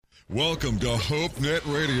Welcome to HopeNet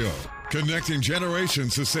Radio, connecting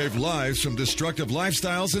generations to save lives from destructive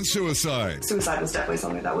lifestyles and suicide. Suicide was definitely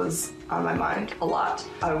something that was on my mind a lot.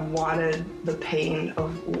 I wanted the pain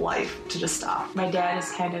of life to just stop. My dad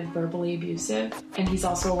is kind of verbally abusive, and he's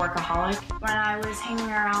also a workaholic. When I was hanging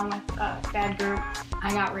around with a bad group,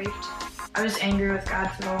 I got raped. I was angry with God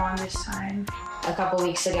for the longest time. A couple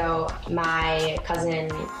weeks ago, my cousin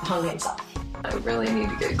hung himself. I really need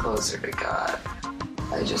to get closer to God.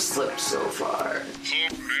 I just slipped so far.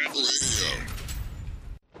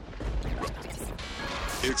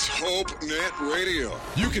 It's HopeNet Radio.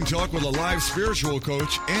 You can talk with a live spiritual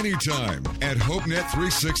coach anytime at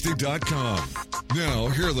HopeNet360.com. Now,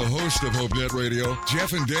 here are the hosts of HopeNet Radio,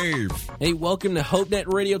 Jeff and Dave. Hey, welcome to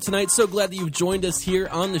HopeNet Radio tonight. So glad that you've joined us here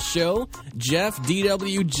on the show. Jeff,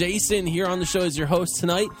 DW, Jason here on the show as your host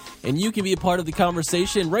tonight. And you can be a part of the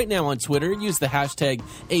conversation right now on Twitter. Use the hashtag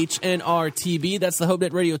HNRTB. That's the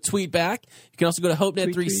HopeNet Radio tweetback. You can also go to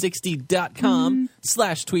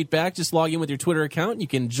HopeNet360.com/tweetback. Just log in with your Twitter account. You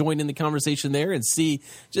can join in the conversation there and see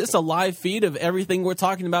just a live feed of everything we're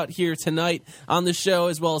talking about here tonight on the show,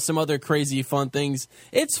 as well as some other crazy fun things.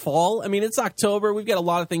 It's fall. I mean, it's October. We've got a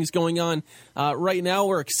lot of things going on. Right now,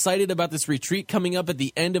 we're excited about this retreat coming up at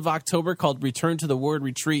the end of October called Return to the Word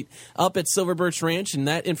Retreat up at Silver Birch Ranch, and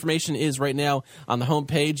that information is right now on the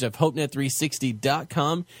homepage of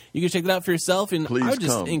HopeNet360.com. You can check that out for yourself, and I would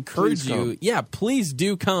just encourage you, please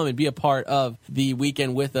do come and be a part of the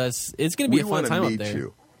weekend with us. It's going to be a fun time up there.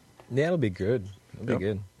 You. Yeah, it'll be good. It'll be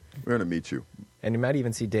good. We're going to meet you. And you might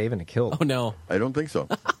even see Dave in a kilt. Oh, no. I don't think so.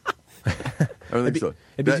 I don't think so.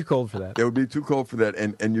 It'd be too cold for that. It would be too cold for that,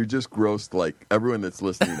 and you're just grossed like everyone that's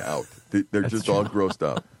listening out. They're just all grossed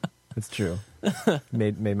out. That's true.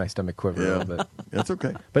 made my stomach quiver a little bit. That's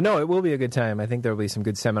okay. But no, it will be a good time. I think there will be some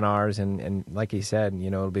good seminars, and like he said,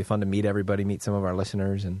 it'll be fun to meet everybody, meet some of our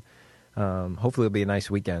listeners, and hopefully it'll be a nice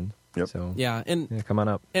weekend. Yep. So and come on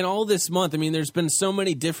up. And all this month, I mean, there's been so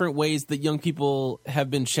many different ways that young people have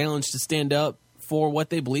been challenged to stand up for what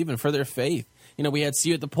they believe in, for their faith. We had See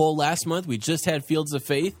You at the Pole last month. We just had Fields of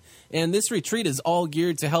Faith. And this retreat is all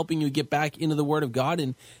geared to helping you get back into the Word of God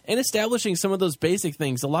and establishing some of those basic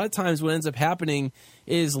things. A lot of times what ends up happening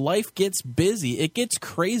is life gets busy. It gets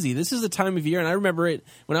crazy. This is the time of year, and I remember it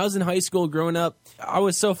when I was in high school growing up. I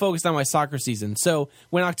was so focused on my soccer season. So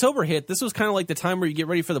when October hit, this was kind of like the time where you get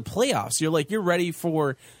ready for the playoffs. You're ready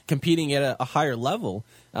for competing at a higher level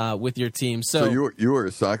with your team. So you were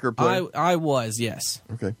a soccer player? I was, yes.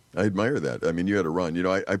 Okay. I admire that. I mean, you had to run.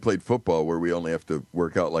 I played football where we only have to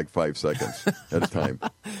work out like 5 seconds at a time.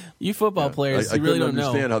 You football players, you really don't know. I couldn't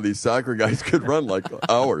understand how these soccer guys could run like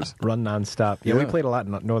hours. Run nonstop. Yeah, we played a lot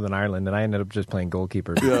in Northern Ireland, and I ended up just playing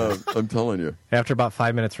goalkeeper. Yeah, I'm telling you. After about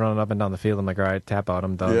 5 minutes running up and down the field, I'm like, all right, tap out,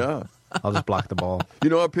 I'm done. Yeah. I'll just block the ball.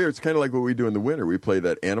 Up here, it's kind of like what we do in the winter. We play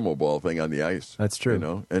that animal ball thing on the ice. That's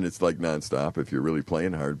true. And it's like nonstop if you're really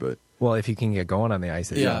playing hard. But well, if you can get going on the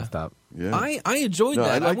ice, it's nonstop. Yeah. I enjoyed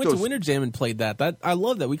that. I went to Winter Jam and played that. I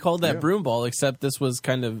love that. We called that broom ball, except this was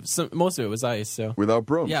kind of most of it was ice. So without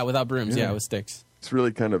brooms. Yeah, without brooms. Yeah, it was sticks. It's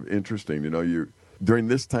really kind of interesting. You during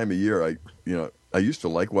this time of year, I used to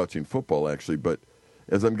like watching football actually, but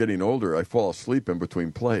as I'm getting older, I fall asleep in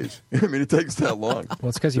between plays. I mean, it takes that long. Well,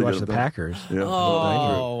 it's because you watch the Packers. Yeah.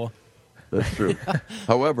 Oh. That's true.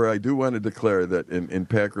 However, I do want to declare that in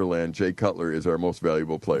Packerland, Jay Cutler is our most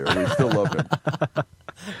valuable player. We still love him.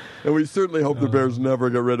 And we certainly hope the Bears never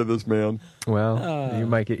get rid of this man. Well, you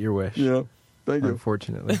might get your wish. Yeah. Thank you.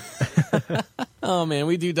 Unfortunately. Oh, man,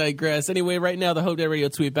 we do digress. Anyway, right now, the HopeNet Radio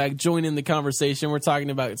tweetback. Join in the conversation. We're talking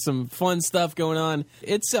about some fun stuff going on.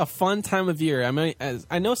 It's a fun time of year. I mean,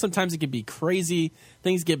 I know sometimes it can be crazy.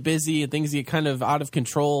 Things get busy and things get kind of out of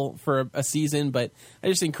control for a season, but I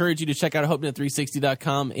just encourage you to check out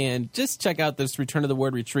HopeNet360.com and just check out this Return to the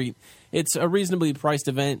Word retreat. It's a reasonably priced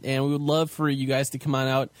event, and we would love for you guys to come on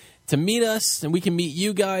out to meet us, and we can meet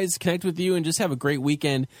you guys, connect with you, and just have a great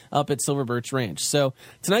weekend up at Silver Birch Ranch. So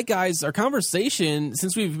tonight, guys, our conversation,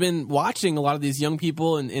 since we've been watching a lot of these young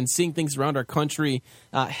people and seeing things around our country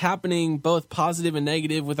happening, both positive and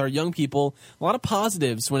negative with our young people, a lot of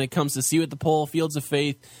positives when it comes to See You at the Pole, Fields of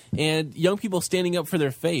Faith, and young people standing up for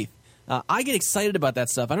their faith. I get excited about that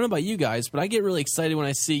stuff. I don't know about you guys, but I get really excited when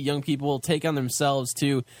I see young people take on themselves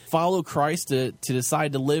to follow Christ, to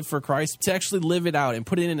decide to live for Christ, to actually live it out and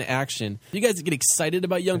put it into action. You guys get excited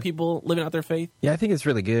about young people living out their faith? Yeah, I think it's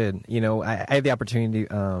really good. I had the opportunity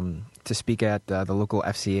to speak at the local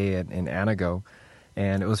FCA in Anago,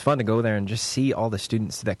 and it was fun to go there and just see all the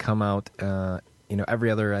students that come out,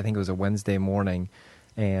 every other, I think it was a Wednesday morning,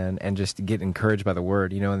 and just get encouraged by the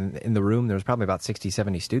word. In the room, there was probably about 60,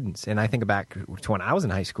 70 students. And I think back to when I was in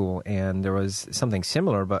high school, and there was something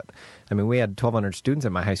similar. But, we had 1,200 students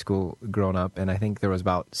at my high school growing up, and I think there was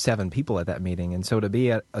about 7 people at that meeting. And so to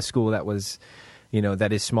be at a school that was,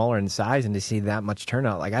 that is smaller in size, and to see that much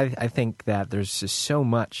turnout, like I think that there's just so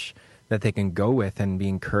much that they can go with and be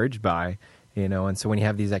encouraged by. And so when you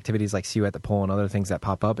have these activities like See You at the Pole and other things that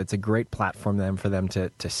pop up, it's a great platform for them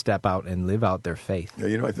to step out and live out their faith.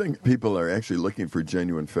 Yeah, I think people are actually looking for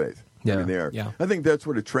genuine faith. Yeah. They are. Yeah. I think that's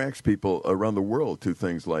what attracts people around the world to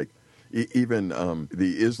things like even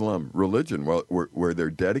the Islam religion, where they're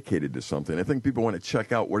dedicated to something. I think people want to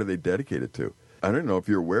check out what are they dedicated to. I don't know if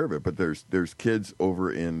you're aware of it, but there's kids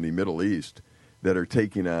over in the Middle East that are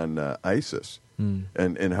taking on ISIS.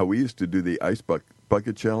 And how we used to do the ice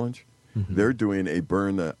bucket challenge. Mm-hmm. They're doing a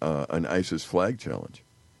burn an ISIS flag challenge.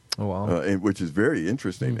 Oh, wow. Which is very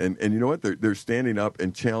interesting. And you know what? They're standing up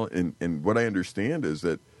and challenge. And what I understand is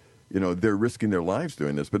that, they're risking their lives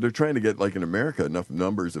doing this, but they're trying to get, like in America, enough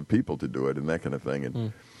numbers of people to do it and that kind of thing.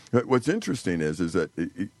 And what's interesting is that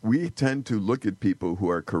we tend to look at people who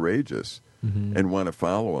are courageous and want to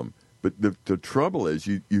follow them. But the trouble is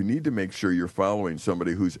you need to make sure you're following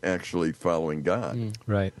somebody who's actually following God.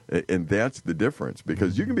 Right. And that's the difference,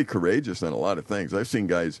 because you can be courageous on a lot of things. I've seen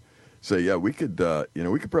guys say, yeah, we could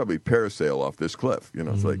probably parasail off this cliff.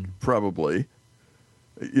 It's like, probably.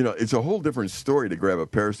 It's a whole different story to grab a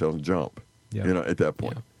parasail and jump, at that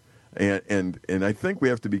point. Yeah. And I think we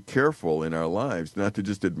have to be careful in our lives not to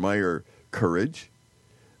just admire courage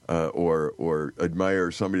or admire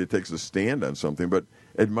somebody that takes a stand on something, but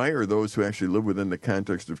admire those who actually live within the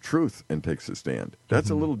context of truth and takes a stand. That's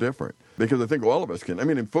a little different, because I think all of us can.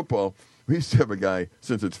 In football, we used to have a guy,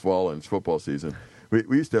 since it's fall and it's football season,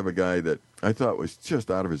 we used to have a guy that I thought was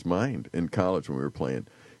just out of his mind in college when we were playing.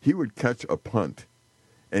 He would catch a punt,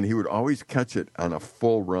 and he would always catch it on a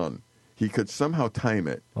full run. He could somehow time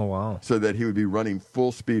it. Oh, wow. So that he would be running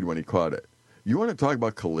full speed when he caught it. You want to talk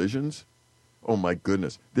about collisions? Oh, my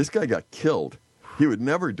goodness. This guy got killed. He would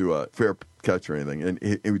never do a fair catch or anything,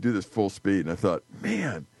 and he would do this full speed. And I thought,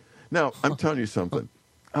 man. Now, I'm telling you something.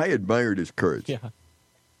 I admired his courage. Yeah.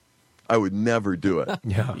 I would never do it.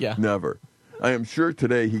 Yeah. Never. I am sure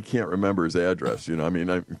today he can't remember his address.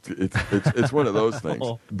 It's one of those things.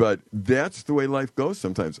 But that's the way life goes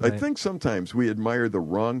sometimes. Right. I think sometimes we admire the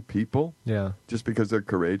wrong people just because they're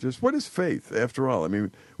courageous. What is faith, after all?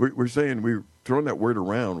 We're saying, we're throwing that word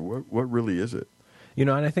around. What really is it? And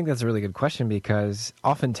I think that's a really good question, because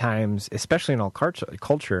oftentimes, especially in our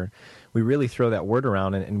culture, we really throw that word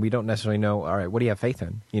around, and we don't necessarily know, all right, what do you have faith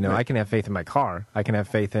in? Right. I can have faith in my car. I can have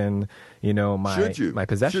faith in, my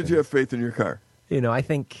possessions. Should you have faith in your car? I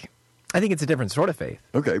think it's a different sort of faith.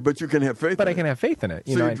 Okay, but you can have faith in it. But I can have faith in it.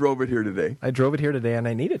 So you drove it here today? I drove it here today, and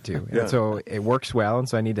I need it to. And so it works well, and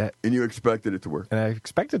so I need to... And you expected it to work? And I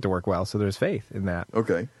expect it to work well, so there's faith in that.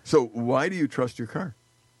 Okay. So why do you trust your car?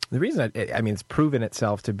 The reason, it's proven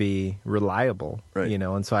itself to be reliable, right.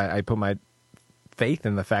 And so I put my faith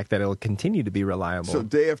in the fact that it'll continue to be reliable. So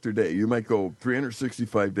day after day, you might go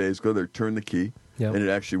 365 days, go there, turn the key, and it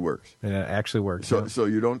actually works. And it actually works. So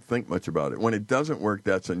you don't think much about it. When it doesn't work,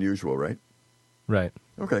 that's unusual, right? Right.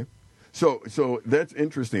 Okay. So that's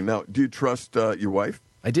interesting. Now, do you trust your wife?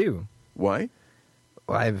 I do. Why?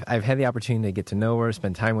 Well, I've had the opportunity to get to know her,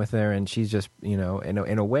 spend time with her, and she's just, in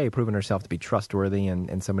a way, proven herself to be trustworthy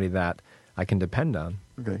and somebody that I can depend on.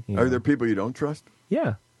 Okay. Are there people you don't trust?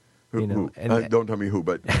 Yeah. Who? Don't tell me who,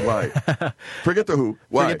 but why? Forget the who.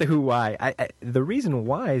 Why? Forget the who. Why? The reason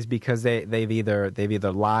why is because they've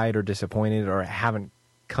either lied or disappointed or haven't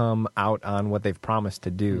come out on what they've promised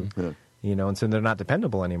to do. Yeah. And so they're not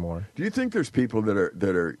dependable anymore. Do you think there's people that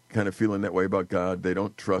are kind of feeling that way about God? They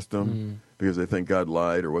don't trust him because they think God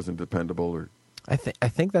lied or wasn't dependable, or? I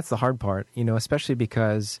think that's the hard part. Especially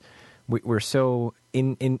because we're so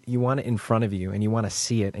in you want it in front of you, and you want to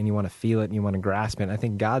see it, and you want to feel it, and you want to grasp it. And I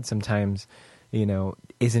think God sometimes,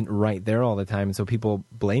 isn't right there all the time, and so people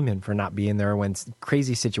blame him for not being there when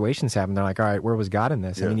crazy situations happen. They're like, all right, where was God in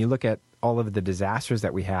this? Yeah. You look at all of the disasters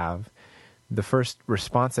that we have. The first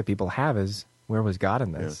response that people have is, where was God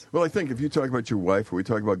in this? Yeah. Well, I think if you talk about your wife, or we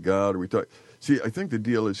talk about God, or I think the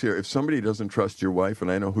deal is here, if somebody doesn't trust your wife,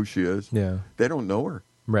 and I know who she is, they don't know her.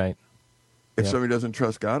 Right. If somebody doesn't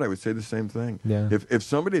trust God, I would say the same thing. Yeah. If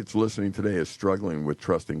somebody that's listening today is struggling with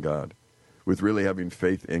trusting God, with really having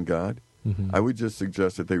faith in God, I would just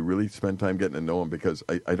suggest that they really spend time getting to know him, because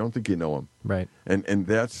I don't think you know him. Right. And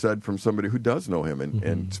that's said from somebody who does know him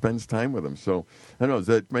and spends time with him. So, I don't know, does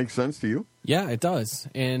that make sense to you? Yeah, it does.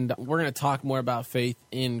 And we're going to talk more about faith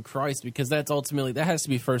in Christ, because that has to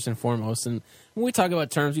be first and foremost. And when we talk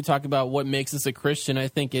about terms, we talk about what makes us a Christian. I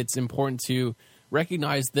think it's important to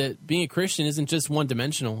recognize that being a Christian isn't just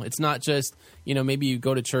one-dimensional. It's not just, maybe you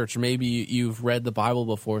go to church, or maybe you've read the Bible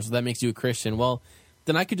before, so that makes you a Christian. Well,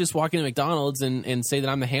 then I could just walk into McDonald's and say that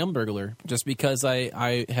I'm a Hamburglar just because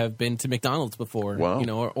I have been to McDonald's before.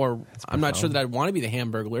 Wow. Or I'm not sure that I'd want to be the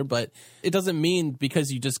Hamburglar, but it doesn't mean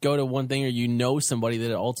because you just go to one thing or you know somebody that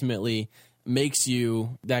it ultimately makes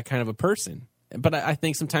you that kind of a person. But I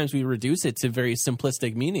think sometimes we reduce it to very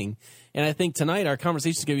simplistic meaning. And I think tonight our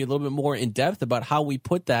conversation is going to be a little bit more in depth about how we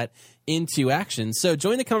put that into action. So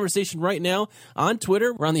join the conversation right now on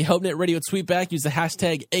Twitter. We're on the HopeNet Radio tweetback. Use the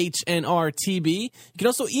hashtag HNRTB. You can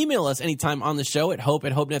also email us anytime on the show at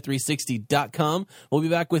hope@hopenet360.com. We'll be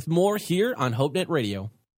back with more here on HopeNet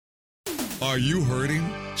Radio. Are you hurting?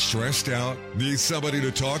 Stressed out? Need somebody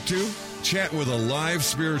to talk to? Chat with a live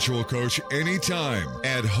spiritual coach anytime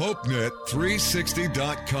at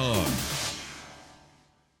HopeNet360.com.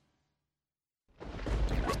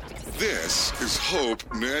 This is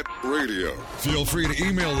HopeNet Radio. Feel free to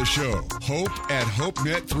email the show,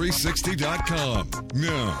 hope@hopenet360.com.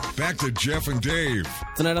 Now, back to Jeff and Dave.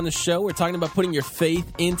 Tonight on the show, we're talking about putting your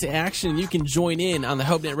faith into action. You can join in on the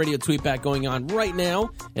HopeNet Radio tweetback going on right now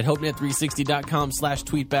at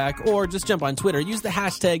hopenet360.com/tweetback, or just jump on Twitter. Use the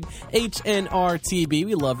hashtag HNRTB.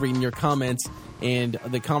 We love reading your comments, and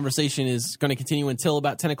the conversation is going to continue until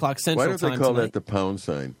about 10 o'clock Central Time. Why don't they call tonight. that the pound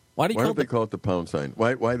sign? Why don't they call it the pound sign?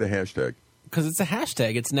 Why the hashtag? Because it's a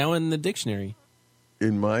hashtag. It's now in the dictionary.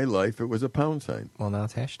 In my life, it was a pound sign. Well, now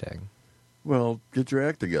it's hashtag. Well, get your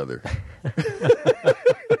act together.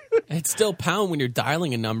 It's still pound when you're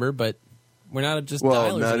dialing a number, but we're not just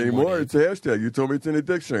well, dialers not anymore. It's a hashtag. You told me it's in a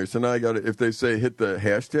dictionary, so now I got to. If they say hit the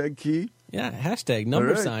hashtag key, yeah, hashtag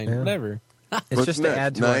number right. sign, whatever. It's what's just next? to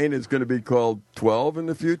add to 9 is going to be called 12 in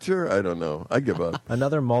the future. I don't know. I give up.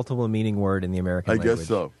 another multiple meaning word in the American language. Guess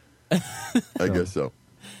so. I guess so.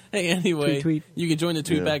 Hey, anyway, tweet. You can join the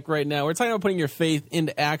tweetback right now. We're talking about putting your faith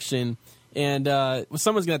into action, and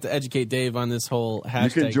someone's going to have to educate Dave on this whole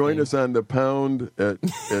hashtag. You can join thing. us on the pound at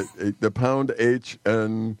the pound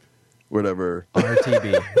HN whatever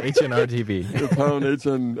RTB. HNRTB. the pound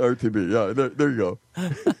HN RTB. Yeah, there you go.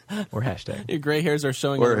 Or hashtag. Your gray hairs are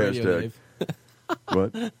showing Or on the radio, hashtag. Dave.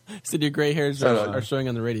 What? Said your gray hairs are showing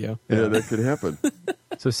on the radio. Yeah, that could happen.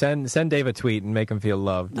 So send Dave a tweet and make him feel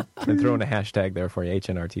loved, and throw in a hashtag there for you,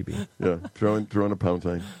 HNRTB. Yeah, throw in a pound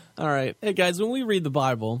sign. All right. Hey, guys, when we read the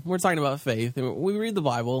Bible, we're talking about faith. We read the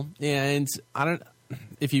Bible, and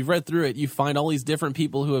if you've read through it, you find all these different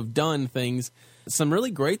people who have done things, some really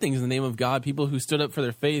great things in the name of God, people who stood up for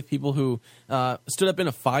their faith, people who stood up in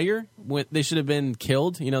a fire when they should have been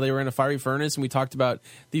killed. They were in a fiery furnace, and we talked about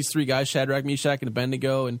these three guys, Shadrach, Meshach, and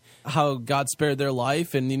Abednego, and how God spared their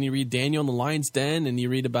life. And then you read Daniel in the lion's den, and you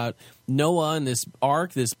read about Noah and this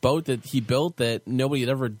ark, this boat that he built that nobody had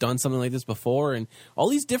ever done something like this before, and all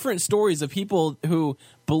these different stories of people who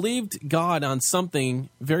believed God on something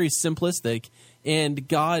very simplistic, and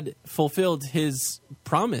God fulfilled his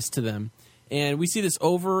promise to them. And we see this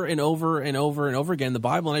over and over and over and over again in the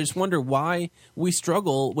Bible, and I just wonder why we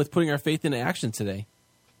struggle with putting our faith into action today.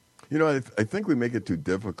 I think we make it too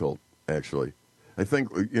difficult, actually. I think,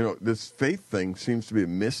 this faith thing seems to be a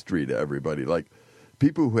mystery to everybody. Like,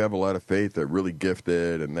 people who have a lot of faith are really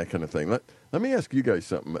gifted and that kind of thing. Let me ask you guys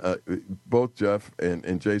something. Both Jeff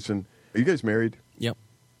and Jason, are you guys married? Yep.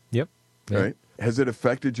 Yep. All right. Has it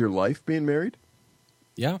affected your life being married?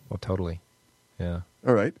 Yeah. Well, totally. Yeah.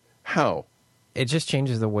 All right. How? It just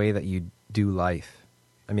changes the way that you do life.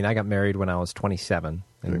 I mean, I got married when I was 27,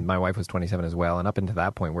 and my wife was 27 as well. And up until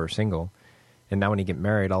that point, we were single. And now when you get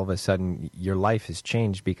married, all of a sudden, your life has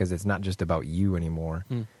changed because it's not just about you anymore.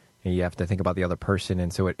 And you have to think about the other person.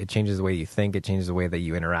 And so it changes the way you think. It changes the way that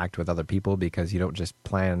you interact with other people because you don't just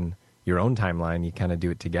plan your own timeline. You kind of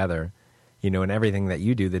do it together. And everything that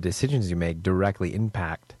you do, the decisions you make directly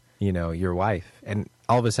impact, your wife. And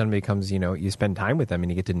all of a sudden it becomes, you spend time with them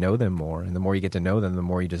and you get to know them more. And the more you get to know them, the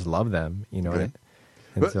more you just love them, Okay.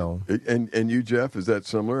 And you, Jeff, is that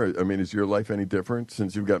similar? I mean, is your life any different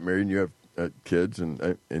since you've got married and you have kids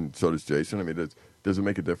and so does Jason? I mean, does it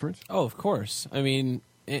make a difference? Oh, of course. I mean,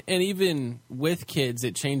 and even with kids,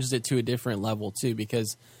 it changes it to a different level too,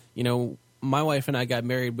 because, my wife and I got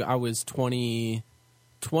married, I was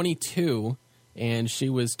 22 and she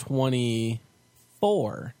was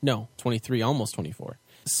 23, almost 24.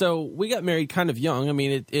 So we got married kind of young. I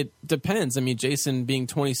mean, it depends. I mean, Jason being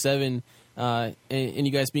 27 and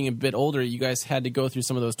you guys being a bit older, you guys had to go through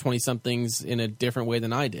some of those 20-somethings in a different way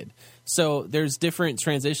than I did. So there's different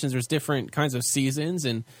transitions. There's different kinds of seasons,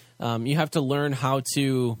 and you have to learn how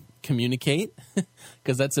to communicate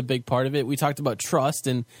because that's a big part of it. We talked about trust,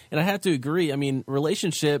 and I have to agree. I mean,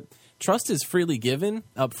 relationship trust is freely given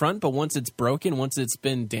up front, but once it's broken, once it's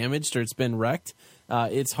been damaged or it's been wrecked,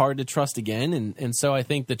 it's hard to trust again. And so I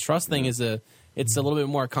think the trust thing is it's a little bit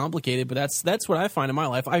more complicated, but that's what I find in my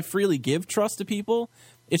life. I freely give trust to people.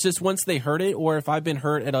 It's just once they hurt it, or if I've been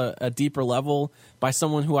hurt at a deeper level by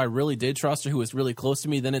someone who I really did trust or who was really close to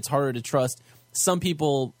me, then it's harder to trust some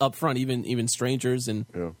people up front, even strangers.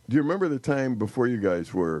 And do you remember the time before you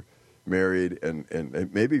guys were married, and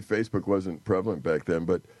maybe Facebook wasn't prevalent back then,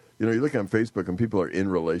 but you look on Facebook and people are in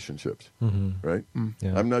relationships, right?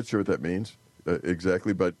 Yeah. I'm not sure what that means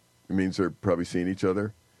exactly, but it means they're probably seeing each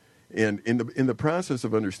other. And in the process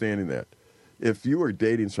of understanding that, if you were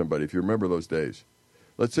dating somebody, if you remember those days,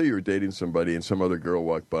 let's say you were dating somebody and some other girl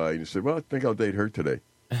walked by and you said, well, I think I'll date her today.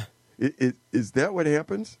 Is that what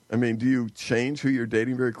happens? I mean, do you change who you're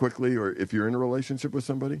dating very quickly, or if you're in a relationship with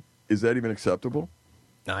somebody? Is that even acceptable?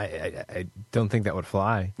 I don't think that would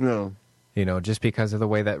fly. No. Just because of the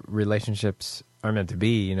way that relationships are meant to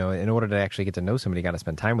be, in order to actually get to know somebody, you got to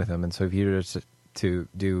spend time with them. And so if you were to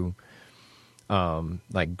do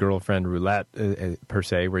like girlfriend roulette per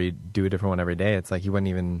se, where you do a different one every day, it's like you wouldn't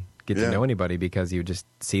even get to know anybody because you just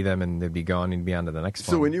see them and they'd be gone and you'd be on to the next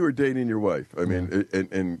one. So when you were dating your wife, I mean,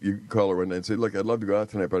 and you call her one day and say, look, I'd love to go out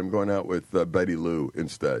tonight, but I'm going out with Betty Lou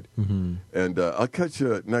instead. Mm-hmm. And I'll catch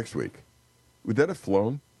you next week. Would that have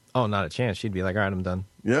flown? Oh, not a chance. She'd be like, all right, I'm done.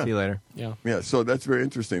 Yeah. See you later. Yeah. So that's very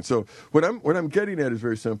interesting. So what I'm getting at is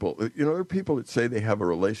very simple. There are people that say they have a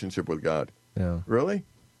relationship with God. Yeah. Really?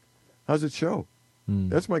 How's it show?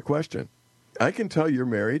 That's my question. I can tell you're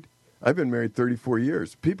married. I've been married 34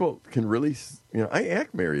 years. People can really, I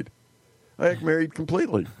act married. I act married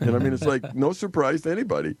completely. And I mean, it's like no surprise to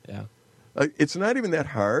anybody. Yeah. It's not even that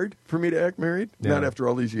hard for me to act married, not after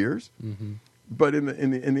all these years. Mm-hmm. But in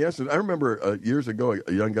the essence, I remember years ago,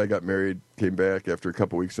 a young guy got married, came back after a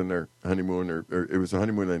couple weeks in their honeymoon, or it was a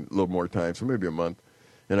honeymoon and a little more time, so maybe a month.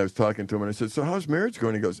 And I was talking to him, and I said, so how's marriage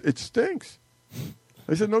going? He goes, it stinks.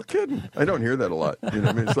 I said, no kidding. I don't hear that a lot.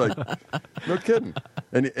 It's like, no kidding.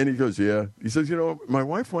 And he goes, yeah. He says, my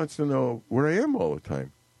wife wants to know where I am all the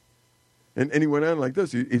time. And he went on like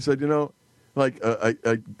this. He said, like I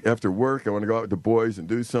after work, I want to go out with the boys and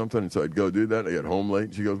do something. And so I'd go do that. I get home late.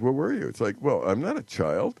 And she goes, where were you? It's like, well, I'm not a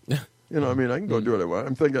child. I can go do what I want.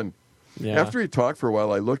 I'm thinking, after he talked for a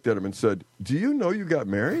while, I looked at him and said, do you know you got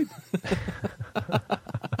married?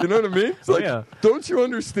 You know what I mean? It's like, don't you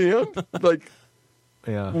understand? Like,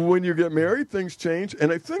 when you get married, things change.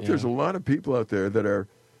 And I think there's a lot of people out there that are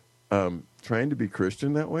trying to be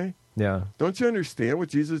Christian that way. Yeah. Don't you understand what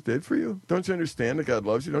Jesus did for you? Don't you understand that God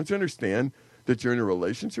loves you? Don't you understand that you're in a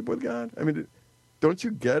relationship with God? I mean, don't you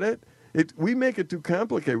get it? We make it too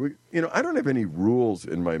complicated. I don't have any rules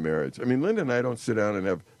in my marriage. I mean, Linda and I don't sit down and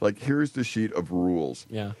have, like, here's the sheet of rules.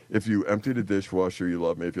 Yeah. If you empty the dishwasher, you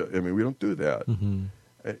love me. We don't do that. Mm-hmm.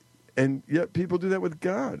 And yet people do that with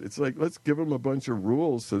God. It's like, let's give them a bunch of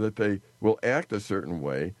rules so that they will act a certain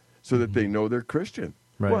way so that they know they're Christian.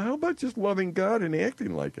 Right. Well, how about just loving God and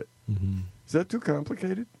acting like it? Mm-hmm. Is that too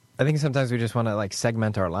complicated? I think sometimes we just want to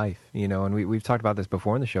segment our life, and we've talked about this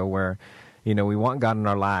before in the show where, we want God in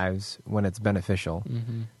our lives when it's beneficial.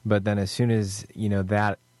 Mm-hmm. But then as soon as,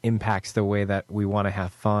 that impacts the way that we want to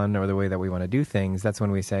have fun or the way that we want to do things, that's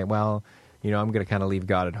when we say, well, I'm going to kind of leave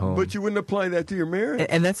God at home. But you wouldn't apply that to your marriage.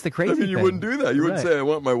 And that's the crazy thing. You wouldn't do that. You wouldn't say, I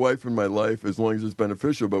want my wife in my life as long as it's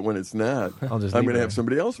beneficial, but when it's not, I'm going to have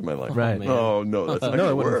somebody else in my life. Right. Oh, no, that's not going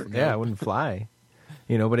to work. Yeah, it wouldn't fly.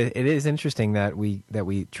 But it is interesting that we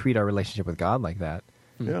treat our relationship with God like that.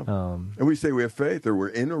 Yeah. And we say we have faith, or we're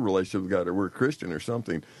in a relationship with God, or we're a Christian or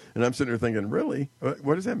something. And I'm sitting there thinking, really?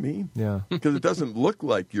 What does that mean? Yeah. Because it doesn't look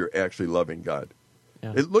like you're actually loving God.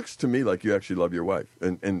 Yeah. It looks to me like you actually love your wife.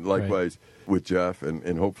 And likewise with Jeff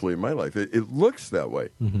and hopefully in my life. It looks that way.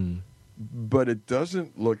 Mm-hmm. But it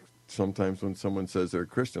doesn't look sometimes when someone says they're a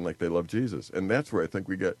Christian like they love Jesus. And that's where I think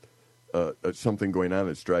we get something going on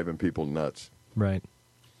that's driving people nuts. Right.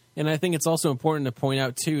 And I think it's also important to point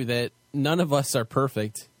out, too, that none of us are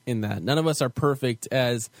perfect in that. None of us are perfect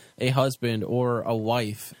as a husband or a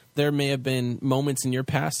wife. There may have been moments in your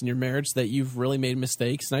past in your marriage that you've really made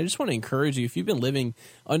mistakes. And I just want to encourage you, if you've been living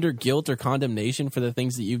under guilt or condemnation for the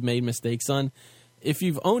things that you've made mistakes on, if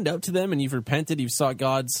you've owned up to them and you've repented, you've sought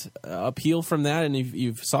God's appeal from that, and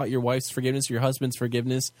you've sought your wife's forgiveness, your husband's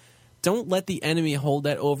forgiveness, don't let the enemy hold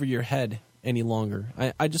that over your head any longer.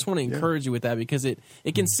 I just want to encourage you with that, because it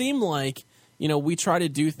can seem like, we try to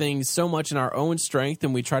do things so much in our own strength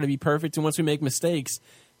and we try to be perfect. And once we make mistakes,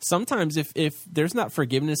 sometimes if there's not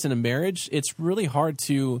forgiveness in a marriage, it's really hard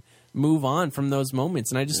to move on from those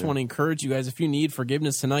moments. And I just want to encourage you guys, if you need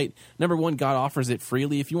forgiveness tonight, number one, God offers it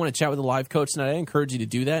freely. If you want to chat with a live coach tonight, I encourage you to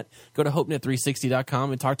do that. Go to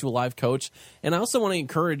HopeNet360.com and talk to a live coach. And I also want to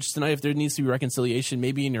encourage tonight, if there needs to be reconciliation,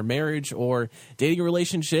 maybe in your marriage or dating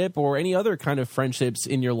relationship or any other kind of friendships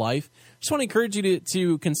in your life, just want to encourage you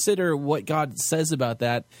to consider what God says about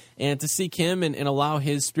that and to seek Him and allow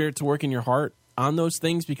His Spirit to work in your heart on those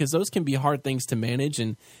things, because those can be hard things to manage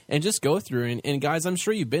and just go through. And guys, I'm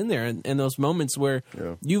sure you've been there in those moments where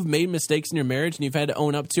you've made mistakes in your marriage and you've had to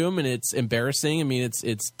own up to them, and it's embarrassing. I mean,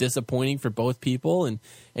 it's disappointing for both people, and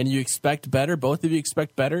you expect better. Both of you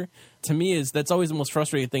expect better. To me, that's always the most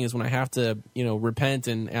frustrating thing, is when I have to, repent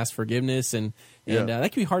and ask forgiveness, and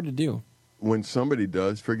that can be hard to do. When somebody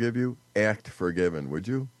does forgive you, act forgiven, would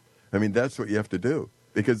you? I mean, that's what you have to do,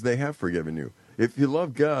 because they have forgiven you. If you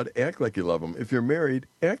love God, act like you love Him. If you're married,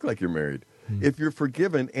 act like you're married. If you're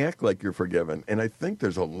forgiven, act like you're forgiven. And I think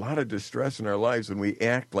there's a lot of distress in our lives when we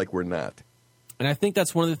act like we're not. And I think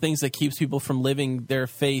that's one of the things that keeps people from living their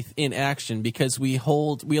faith in action, because we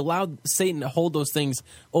allow Satan to hold those things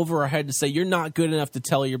over our head to say, you're not good enough to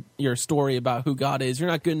tell your story about who God is. You're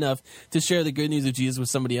not good enough to share the good news of Jesus with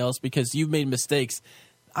somebody else because you've made mistakes.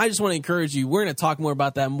 I just want to encourage you. We're going to talk more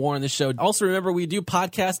about that more on the show. Also, remember, we do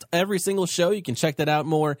podcast every single show. You can check that out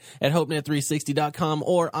more at HopeNet360.com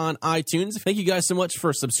or on iTunes. Thank you guys so much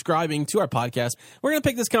for subscribing to our podcast. We're going to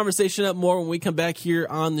pick this conversation up more when we come back here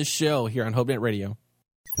on the show here on HopeNet Radio.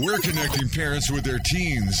 We're connecting parents with their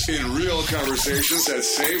teens in real conversations that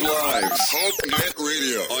save lives. HopeNet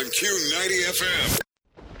Radio on Q90 FM.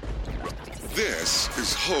 This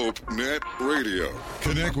is HopeNet Radio.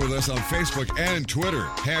 Connect with us on Facebook and Twitter.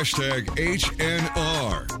 #HNR.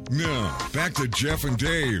 Now, back to Jeff and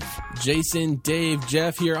Dave. Jason, Dave,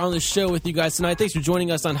 Jeff here on the show with you guys tonight. Thanks for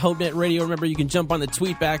joining us on HopeNet Radio. Remember, you can jump on the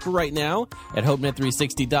tweetback right now at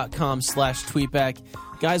HopeNet360.com/tweetback.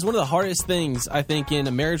 Guys, one of the hardest things, I think, in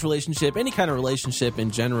a marriage relationship, any kind of relationship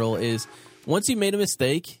in general, is once you made a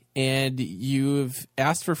mistake and you've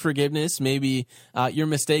asked for forgiveness, maybe your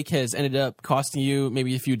mistake has ended up costing you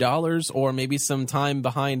maybe a few dollars or maybe some time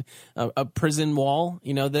behind a prison wall.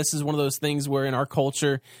 This is one of those things where in our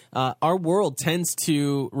culture, our world tends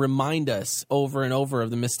to remind us over and over of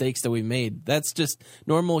the mistakes that we made. That's just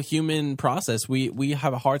normal human process. We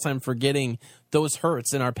have a hard time forgetting those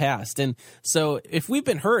hurts in our past. And so if we've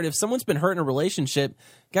been hurt, if someone's been hurt in a relationship,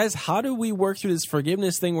 guys, how do we work through this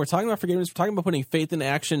forgiveness thing? We're talking about forgiveness. We're talking about putting faith into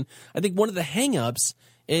action. I think one of the hang-ups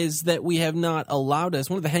is that we have not allowed us,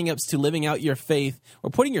 one of the hang-ups to living out your faith or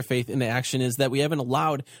putting your faith into action is that we haven't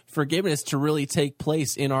allowed forgiveness to really take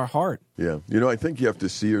place in our heart. Yeah. I think you have to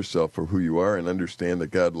see yourself for who you are and understand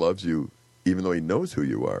that God loves you even though He knows who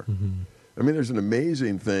you are. Mm-hmm. I mean, there's an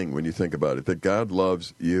amazing thing when you think about it, that God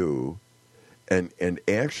loves you and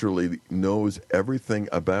actually knows everything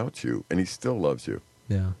about you, and He still loves you.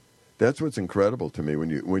 Yeah. That's what's incredible to me.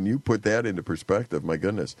 When you put that into perspective, my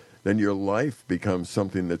goodness, then your life becomes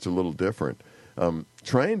something that's a little different.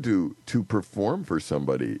 Trying to perform for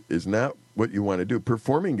somebody is not what you want to do.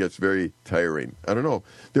 Performing gets very tiring. I don't know.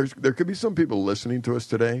 There could be some people listening to us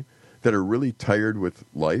today that are really tired with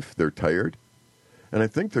life. They're tired. And I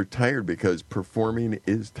think they're tired because performing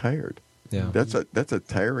is tired. Yeah. That's a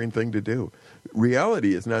tiring thing to do.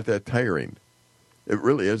 Reality is not that tiring. It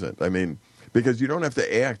really isn't. I mean, because you don't have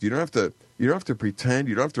to act. You don't have to pretend.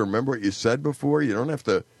 You don't have to remember what you said before. You don't have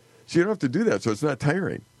to do that. So it's not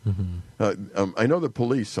tiring. Mm-hmm. I know the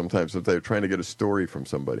police sometimes, if they're trying to get a story from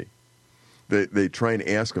somebody, they try and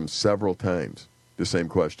ask them several times the same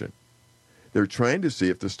question. They're trying to see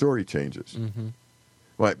if the story changes. Mm-hmm.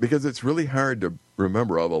 Why? Because it's really hard to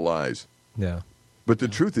remember all the lies. Yeah. But the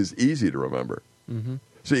truth is easy to remember. Mm-hmm.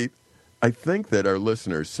 See, I think that our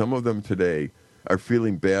listeners, some of them today, are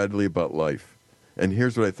feeling badly about life. And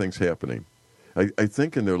here's what I think's happening. I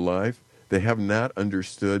think in their life, they have not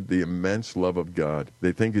understood the immense love of God.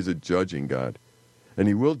 They think He's a judging God. And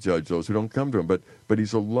He will judge those who don't come to Him. But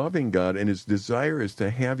He's a loving God, and His desire is to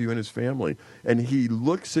have you in His family. And He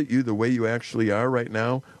looks at you the way you actually are right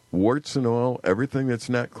now, warts and all, everything that's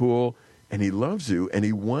not cool, and He loves you, and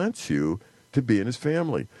He wants you to be in His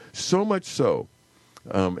family. So much so,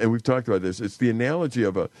 and we've talked about this, it's the analogy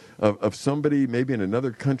of somebody maybe in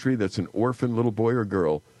another country that's an orphan little boy or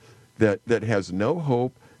girl that has no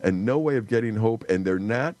hope and no way of getting hope, and they're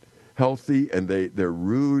not healthy, and they're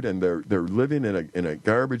rude, and they're living in a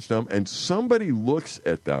garbage dump, and somebody looks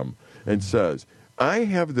at them and says, I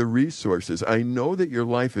have the resources. I know that your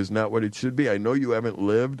life is not what it should be. I know you haven't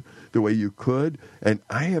lived the way you could, and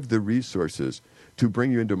I have the resources to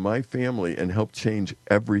bring you into my family and help change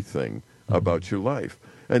everything about your life.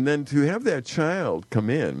 And then to have that child come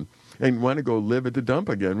in and want to go live at the dump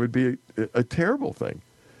again would be a terrible thing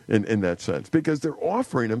in that sense, because they're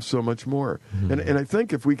offering them so much more. And I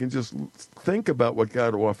think if we can just think about what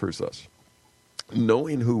God offers us,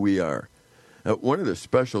 knowing who we are, one of the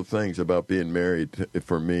special things about being married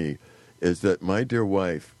for me is that my dear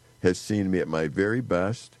wife has seen me at my very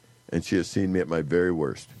best, and she has seen me at my very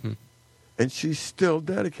worst. And she's still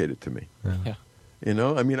dedicated to me. Yeah. You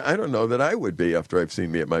know, I mean, I don't know that I would be after I've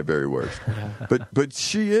seen me at my very worst. But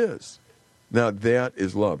she is. Now, that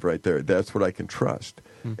is love right there. That's what I can trust.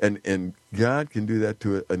 And God can do that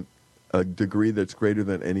to a degree that's greater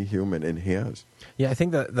than any human, and has. Yeah, I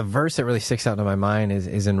think the verse that really sticks out in my mind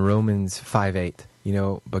is in Romans 5:8. You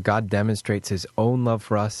know, but God demonstrates his own love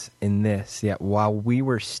for us in this, yet while we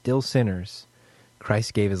were still sinners,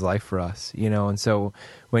 Christ gave his life for us. You know, and so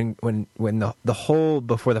when the whole,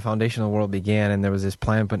 before the foundation of the world began and there was this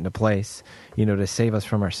plan put into place, you know, to save us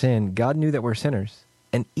from our sin, God knew that we're sinners.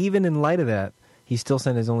 And even in light of that, he still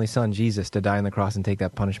sent his only son, Jesus, to die on the cross and take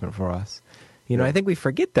that punishment for us. You know, I think we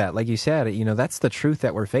forget that. Like you said, you know, that's the truth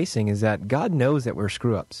that we're facing, is that God knows that we're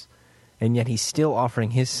screw-ups. And yet he's still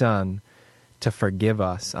offering his son to forgive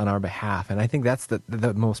us on our behalf. And I think that's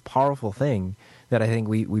the most powerful thing that I think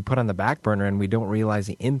we put on the back burner, and we don't realize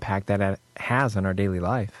the impact that it has on our daily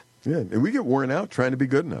life. Yeah, and we get worn out trying to be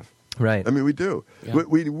good enough. Right. I mean, we do. Yeah.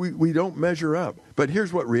 We don't measure up. But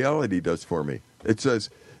here's what reality does for me. It says,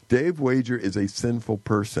 Dave Wager is a sinful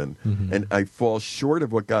person, and I fall short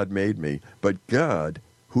of what God made me. But God,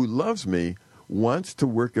 who loves me, wants to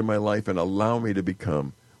work in my life and allow me to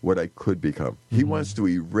become what I could become. He wants to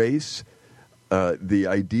erase the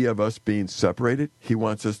idea of us being separated. He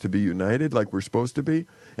wants us to be united like we're supposed to be,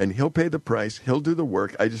 and he'll pay the price. He'll do the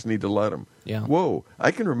work. I just need to let him. Yeah. Whoa,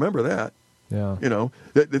 I can remember that. Yeah. You know,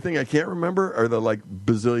 the thing I can't remember are the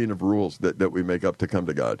bazillion of rules that we make up to come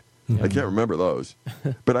to God. I can't remember those.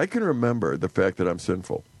 But I can remember the fact that I'm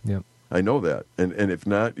sinful. Yep. I know that. And if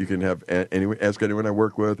not, you can have ask anyone I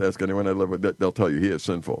work with, ask anyone I live with, they'll tell you he is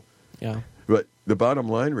sinful. Yeah. But the bottom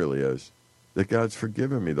line really is that God's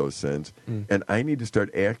forgiven me those sins, and I need to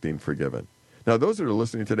start acting forgiven. Now, those that are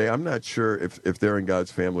listening today, I'm not sure if they're in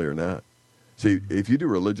God's family or not. See, if you do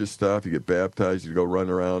religious stuff, you get baptized, you go run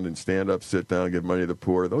around and stand up, sit down, give money to the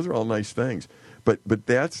poor, those are all nice things. But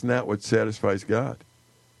that's not what satisfies God.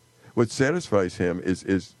 What satisfies him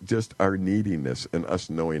is just our neediness and us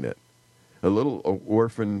knowing it. A little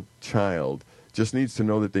orphan child just needs to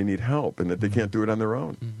know that they need help and that they can't do it on their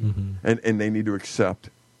own. And they need to accept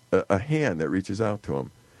a hand that reaches out to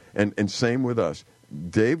them. And same with us.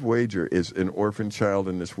 Dave Wager is an orphan child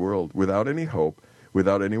in this world without any hope,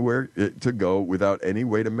 without anywhere to go, without any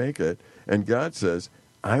way to make it. And God says,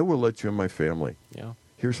 I will let you in my family. Yeah.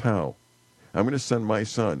 Here's how. I'm going to send my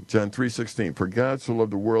son. John 3:16. For God so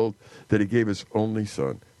loved the world that he gave his only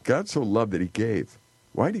son. God so loved that he gave.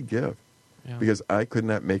 Why did he give? Yeah. Because I could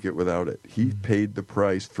not make it without it. He paid the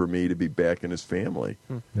price for me to be back in his family.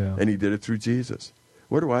 Yeah. And he did it through Jesus.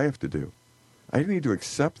 What do I have to do? I need to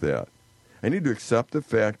accept that. I need to accept the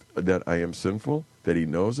fact that I am sinful, that he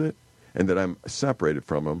knows it, and that I'm separated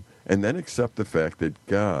from him, and then accept the fact that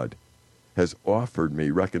God has offered me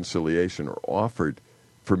reconciliation, or offered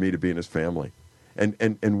for me to be in his family.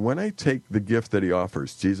 And when I take the gift that he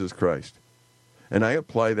offers, Jesus Christ, and I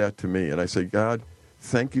apply that to me, and I say, God,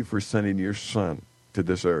 thank you for sending your son to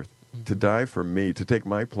this earth to die for me, to take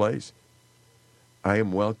my place, I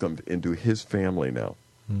am welcomed into his family now.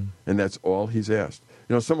 And that's all he's asked.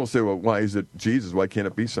 You know, some will say, well, why is it Jesus? Why can't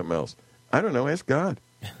it be something else? I don't know. Ask God.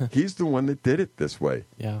 He's the one that did it this way.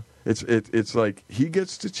 Yeah. It's like he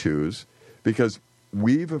gets to choose, because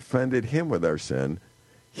we've offended him with our sin.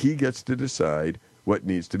 He gets to decide what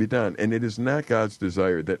needs to be done. And it is not God's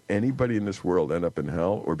desire that anybody in this world end up in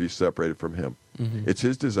hell or be separated from him. It's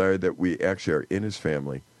his desire that we actually are in his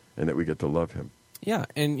family and that we get to love him. Yeah,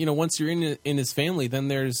 and once you're in his family, then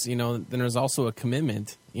there's also a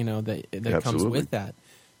commitment, that comes with that.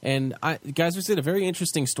 And guys, we said a very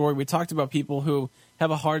interesting story. We talked about people who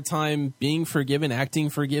have a hard time being forgiven, acting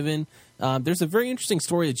forgiven. There's a very interesting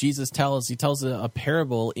story that Jesus tells. He tells a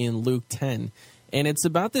parable in Luke 10. And it's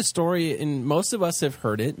about this story, and most of us have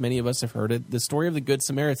heard it. Many of us have heard it, the story of the Good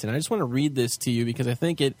Samaritan. I just want to read this to you because I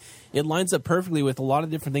think it lines up perfectly with a lot of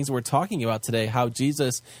different things that we're talking about today, how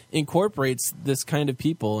Jesus incorporates this kind of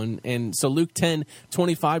people. And so Luke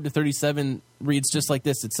 10:25-37 reads just like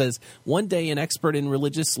this. It says, "One day an expert in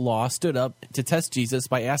religious law stood up to test Jesus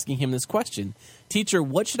by asking him this question, 'Teacher,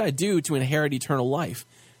 what should I do to inherit eternal life?'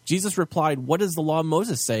 Jesus replied, 'What does the law of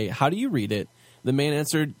Moses say? How do you read it?' The man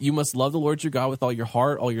answered, 'You must love the Lord your God with all your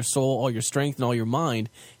heart, all your soul, all your strength, and all your mind,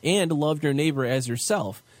 and love your neighbor as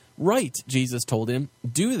yourself.' 'Right,' Jesus told him,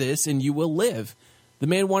 'do this and you will live.' The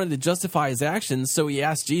man wanted to justify his actions, so he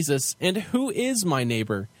asked Jesus, 'And who is my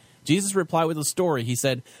neighbor?' Jesus replied with a story. He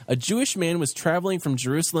said, 'A Jewish man was traveling from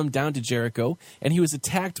Jerusalem down to Jericho, and he was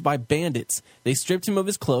attacked by bandits. They stripped him of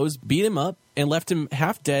his clothes, beat him up, and left him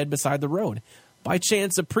half dead beside the road. By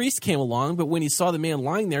chance, a priest came along, but when he saw the man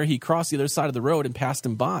lying there, he crossed the other side of the road and passed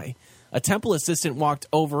him by. A temple assistant walked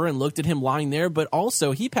over and looked at him lying there, but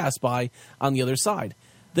also he passed by on the other side.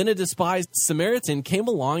 Then a despised Samaritan came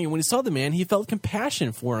along, and when he saw the man, he felt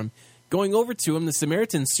compassion for him. Going over to him, the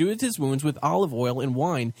Samaritan soothed his wounds with olive oil and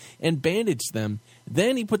wine and bandaged them.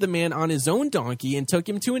 Then he put the man on his own donkey and took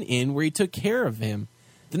him to an inn where he took care of him.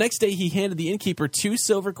 The next day he handed the innkeeper 2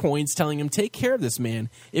 silver coins, telling him, 'Take care of this man.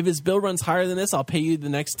 If his bill runs higher than this, I'll pay you the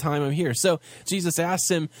next time I'm here.' So Jesus asked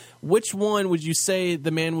him, 'Which one would you say the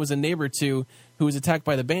man was a neighbor to who was attacked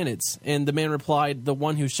by the bandits?' And the man replied, 'The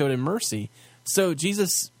one who showed him mercy.' So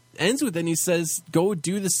Jesus ends with it and he says, 'Go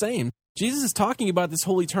do the same.' Jesus is talking about this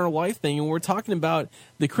whole eternal life thing, and we're talking about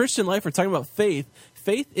the Christian life. We're talking about faith.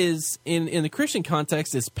 Faith is, in the Christian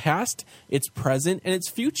context, is past, it's present, and it's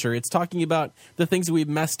future. It's talking about the things that we've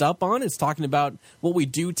messed up on. It's talking about what we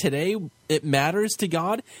do today. It matters to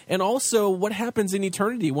God. And also what happens in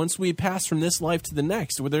eternity once we pass from this life to the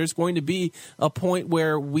next, where there's going to be a point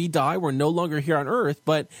where we die. We're no longer here on earth,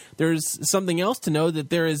 but there's something else to know, that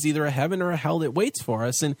there is either a heaven or a hell that waits for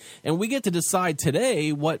us. And we get to decide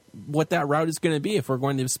today what that route is going to be, if we're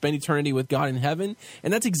going to spend eternity with God in heaven.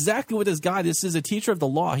 And that's exactly what this guy, this is a teacher of the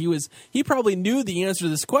law. He probably knew the answer to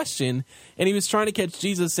this question, and he was trying to catch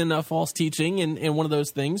Jesus in a false teaching and one of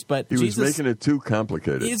those things. But he was making it too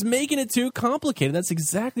complicated. He's making it too complicated. That's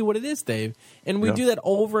exactly what it is, Dave. And we do that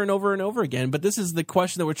over and over and over again. But this is the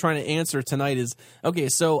question that we're trying to answer tonight is, okay,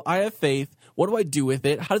 so I have faith. What do I do with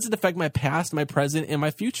it? How does it affect my past, my present, and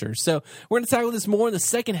my future? So we're going to tackle this more in the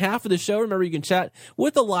second half of the show. Remember, you can chat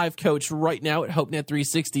with a live coach right now at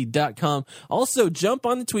HopeNet360.com. Also, jump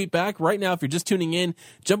on the tweetback right now. If you're just tuning in,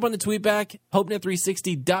 jump on the tweetback,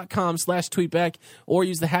 HopeNet360.com/tweetback, or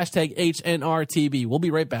use the hashtag HNRTB. We'll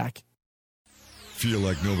be right back. Feel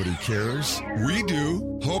like nobody cares? We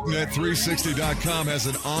do. HopeNet360.com has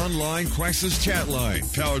an online crisis chat line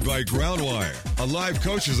powered by Groundwire. A live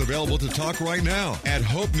coach is available to talk right now at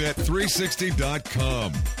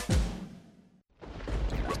HopeNet360.com.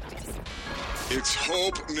 It's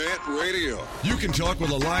HopeNet Radio. You can talk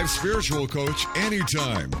with a live spiritual coach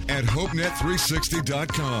anytime at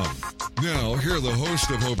HopeNet360.com. Now, here are the hosts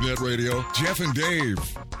of HopeNet Radio, Jeff and Dave.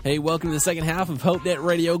 Hey, welcome to the second half of HopeNet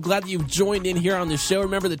Radio. Glad that you've joined in here on the show.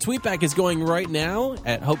 Remember, the tweetback is going right now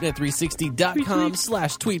at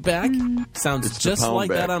HopeNet360.com/tweetback. Sounds just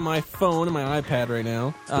like that on my phone and my iPad right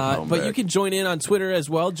now. But you can join in on Twitter as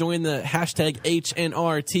well. Join the hashtag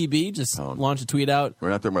HNRTB. Just launch a tweet out. We're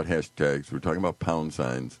not talking about hashtags. We're talking about pound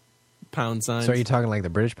signs. Pound signs. So are you talking like the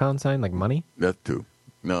British pound sign, like money? That too.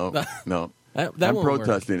 No, no. That I'm won't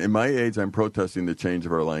protesting. work. In my age, I'm protesting the change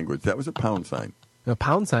of our language. That was a pound sign. A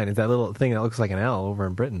pound sign is that little thing that looks like an L over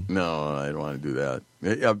in Britain. No, I don't want to do that.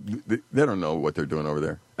 They don't know what they're doing over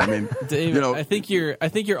there. I mean, Dave, you know, I think you're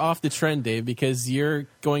off the trend, Dave, because you're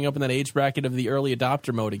going up in that age bracket of the early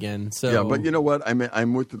adopter mode again. So yeah, but you know what?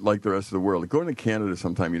 I'm with like the rest of the world. Going to Canada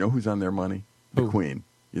sometime, you know who's on their money? The Queen.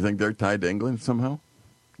 You think they're tied to England somehow?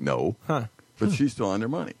 No. Huh. But she's still on their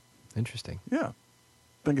money. Interesting. Yeah.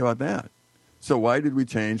 Think about that. So why did we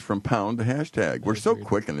change from pound to hashtag? We're so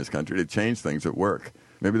quick in this country to change things at work.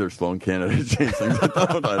 Maybe they're slow in Canada to change things at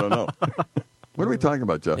home. I don't know. What are we talking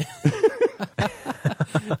about, Jeff?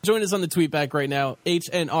 Join us on the tweetback right now.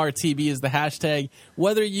 HNRTB is the hashtag.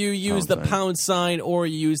 Whether you use the pound sign or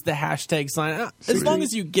you use the hashtag sign, as long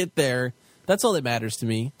as you get there, that's all that matters to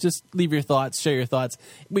me. Just leave your thoughts, share your thoughts.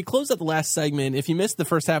 We closed out the last segment. If you missed the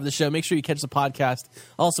first half of the show, make sure you catch the podcast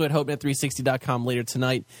also at HopeNet360.com later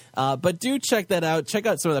tonight. But do check that out. Check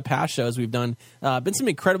out some of the past shows we've done. Been some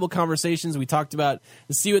incredible conversations. We talked about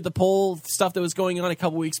the See You at the Pole stuff that was going on a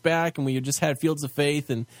couple weeks back, and we just had Fields of Faith,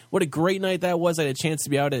 and what a great night that was. I had a chance to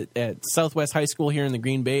be out at Southwest High School here in the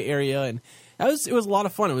Green Bay area, and it was a lot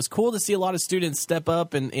of fun. It was cool to see a lot of students step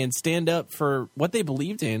up and stand up for what they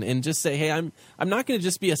believed in and just say, hey, I'm not going to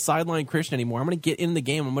just be a sideline Christian anymore. I'm going to get in the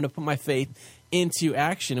game. I'm going to put my faith into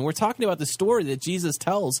action. And we're talking about the story that Jesus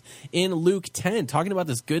tells in Luke 10, talking about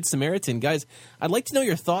this Good Samaritan. Guys, I'd like to know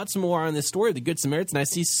your thoughts more on this story of the Good Samaritan. I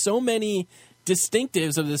see so many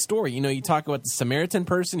distinctives of this story. You talk about the Samaritan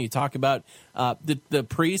person, you talk about the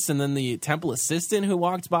priest, and then the temple assistant who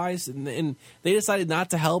walked by, and they decided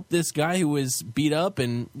not to help this guy who was beat up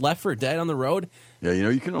and left for dead on the road. Yeah,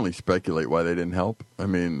 you can only speculate why they didn't help. I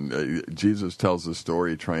mean, Jesus tells the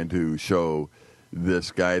story trying to show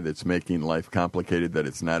this guy that's making life complicated that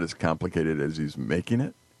it's not as complicated as he's making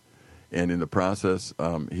it. And in the process,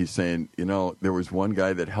 he's saying, there was one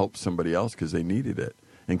guy that helped somebody else because they needed it.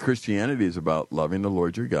 And Christianity is about loving the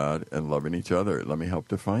Lord your God and loving each other. Let me help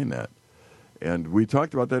define that. And we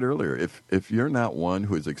talked about that earlier. If you're not one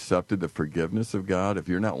who has accepted the forgiveness of God, if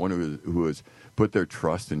you're not one who has put their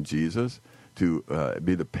trust in Jesus to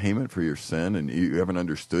be the payment for your sin, and you haven't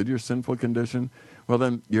understood your sinful condition, well,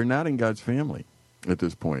 then you're not in God's family at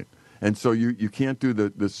this point. And so you can't do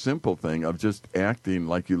the simple thing of just acting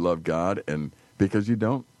like you love God, and because you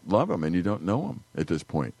don't love him and you don't know him at this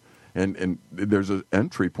point. And there's an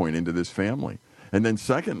entry point into this family. And then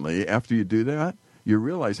secondly, after you do that, you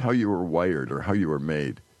realize how you were wired or how you were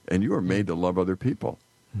made. And you were made to love other people.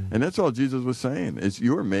 And that's all Jesus was saying, is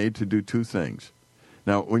you were made to do two things.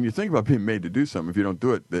 Now, when you think about being made to do something, if you don't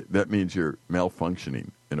do it, that means you're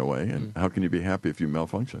malfunctioning in a way. And how can you be happy if you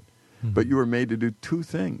malfunction? But you were made to do two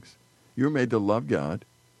things. You were made to love God,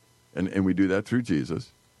 and we do that through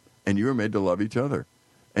Jesus. And you were made to love each other.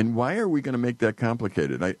 And why are we going to make that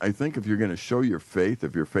complicated? I think if you're going to show your faith,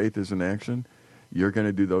 if your faith is in action, you're going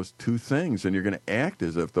to do those two things, and you're going to act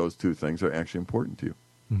as if those two things are actually important to you.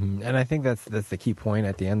 Mm-hmm. And I think that's the key point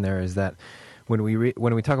at the end there is that when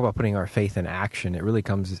we talk about putting our faith in action, it really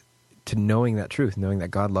comes to knowing that truth, knowing that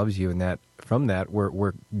God loves you, and that from that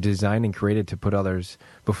we're designed and created to put others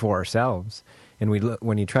before ourselves. And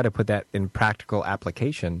when you try to put that in practical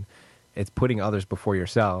application, it's putting others before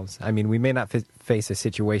yourselves. I mean, we may not face a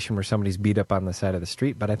situation where somebody's beat up on the side of the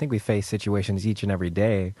street, but I think we face situations each and every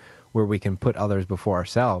day where we can put others before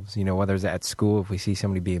ourselves. Whether it's at school, if we see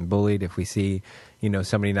somebody being bullied, if we see,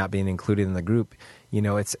 somebody not being included in the group,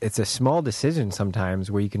 it's a small decision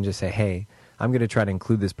sometimes where you can just say, hey, I'm going to try to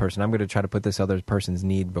include this person. I'm going to try to put this other person's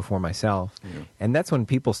need before myself. Yeah. And that's when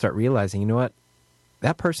people start realizing, you know what,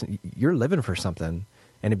 that person, you're living for something.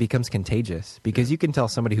 And it becomes contagious because you can tell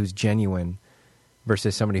somebody who's genuine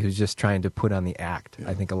versus somebody who's just trying to put on the act,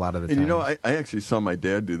 I think, a lot of the time. And I actually saw my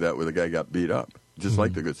dad do that with a guy who got beat up, just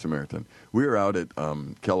like the Good Samaritan. We were out at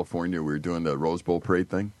California. We were doing the Rose Bowl parade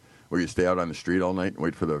thing where you stay out on the street all night and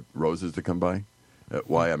wait for the roses to come by.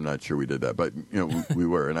 Why, I'm not sure we did that, but we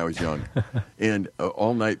were, and I was young. And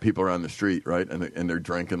all night people are on the street, right, and they're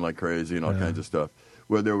drinking like crazy and all kinds of stuff.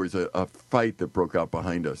 Well, there was a fight that broke out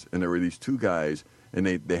behind us, and there were these two guys. And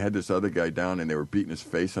they had this other guy down, and they were beating his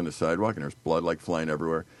face on the sidewalk, and there was blood like flying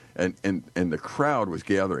everywhere. And the crowd was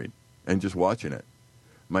gathering and just watching it.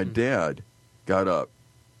 My dad got up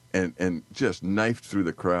and just knifed through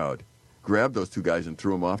the crowd, grabbed those two guys and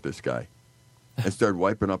threw them off this guy, and started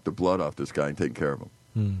wiping up the blood off this guy and taking care of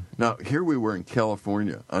him. Now, here we were in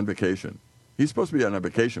California on vacation. He's supposed to be on a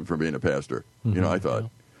vacation for being a pastor, I thought.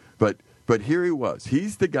 But here he was.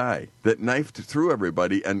 He's the guy that knifed through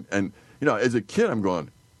everybody, and as a kid, I'm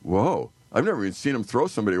going, whoa, I've never even seen him throw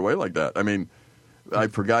somebody away like that. I mean, I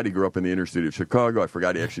forgot he grew up in the inner city of Chicago. I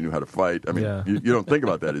forgot he actually knew how to fight. I mean, you don't think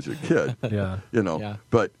about that as a kid,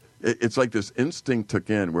 But it's like this instinct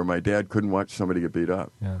took in where my dad couldn't watch somebody get beat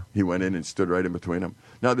up. Yeah. He went in and stood right in between them.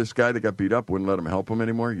 Now, this guy that got beat up wouldn't let him help him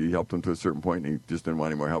anymore. He helped him to a certain point, and he just didn't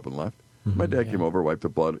want any more help and left. My dad came over, wiped the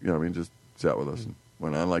blood, just sat with us and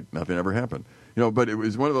went on like nothing ever happened. But it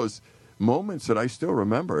was one of those moments that I still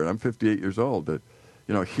remember, and I'm 58 years old, that,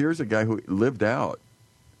 here's a guy who lived out.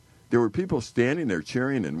 There were people standing there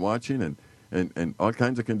cheering and watching and all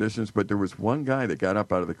kinds of conditions, but there was one guy that got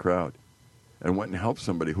up out of the crowd and went and helped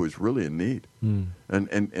somebody who was really in need.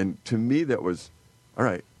 And to me, that was, all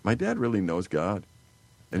right, my dad really knows God,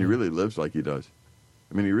 and he really lives like he does.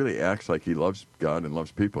 I mean, he really acts like he loves God and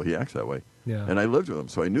loves people. He acts that way. Yeah. And I lived with him,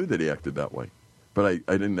 so I knew that he acted that way. But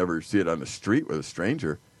I didn't ever see it on the street with a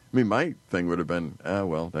stranger. I mean, my thing would have been,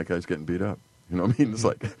 well, that guy's getting beat up. You know what I mean? It's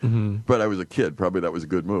like, but I was a kid. Probably that was a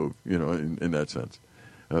good move, in that sense.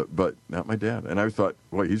 But not my dad. And I thought,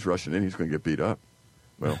 boy, he's rushing in. He's going to get beat up.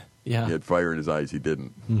 Well, he had fire in his eyes. He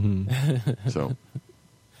didn't. So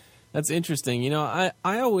that's interesting. I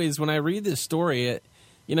always, when I read this story,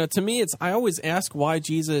 to me, I always ask why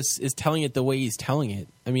Jesus is telling it the way he's telling it.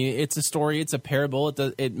 I mean, it's a story, it's a parable.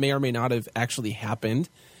 It may or may not have actually happened,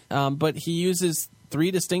 but he uses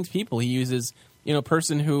three distinct people. He uses, a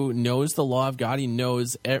person who knows the law of God. He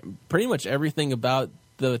knows pretty much everything about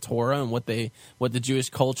the Torah and what the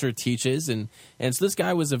Jewish culture teaches, and so this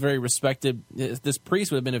guy was a very respected. This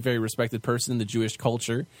priest would have been a very respected person in the Jewish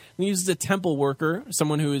culture. And he uses a temple worker,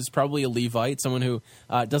 someone who is probably a Levite, someone who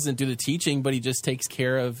doesn't do the teaching, but he just takes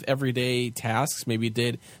care of everyday tasks. Maybe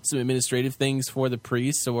did some administrative things for the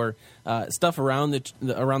priests or stuff around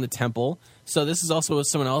the temple. So this is also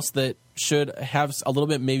someone else that should have a little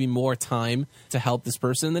bit maybe more time to help this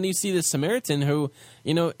person. And then you see the Samaritan who,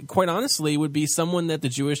 quite honestly would be someone that the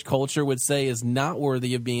Jewish culture would say is not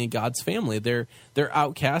worthy of being in God's family. They're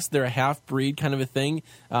outcast. They're a half-breed kind of a thing.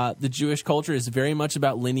 The Jewish culture is very much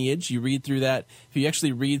about lineage. You read through that. If you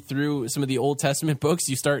actually read through some of the Old Testament books,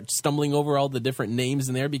 you start stumbling over all the different names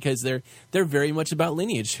in there because they're very much about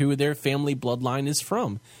lineage, who their family bloodline is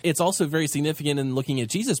from. It's also very significant in looking at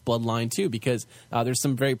Jesus' bloodline too, because there's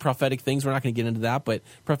some very prophetic things. We're not going to get into that, but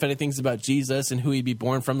prophetic things about Jesus and who he'd be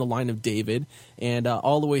born from, the line of David, and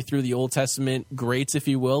all the way through the Old Testament greats, if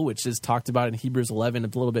you will, which is talked about in Hebrews 11 a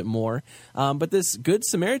little bit more. But this Good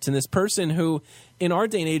Samaritan, this person who, in our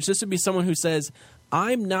day and age, this would be someone who says,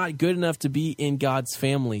 I'm not good enough to be in God's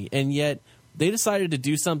family, and yet they decided to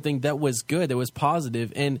do something that was good, that was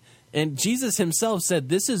positive, and Jesus himself said,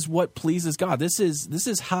 this is what pleases God. This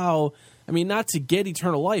is how, not to get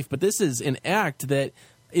eternal life, but this is an act that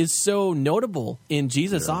is so notable in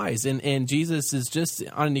Jesus' eyes. And Jesus is just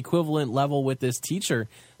on an equivalent level with this teacher,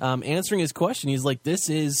 answering his question. He's like, this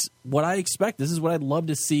is what I expect. This is what I'd love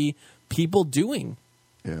to see people doing.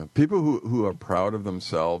 Yeah, people who are proud of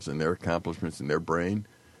themselves and their accomplishments in their brain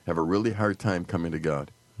have a really hard time coming to God.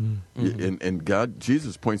 Mm-hmm. And God,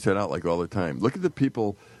 Jesus points that out like all the time. Look at the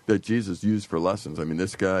people that Jesus used for lessons.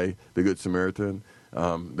 This guy, the Good Samaritan,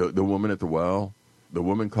 the woman at the well, the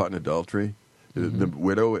woman caught in adultery, the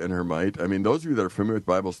widow and her mite. Those of you that are familiar with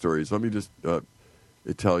Bible stories, let me just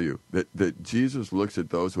tell you that Jesus looks at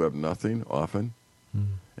those who have nothing often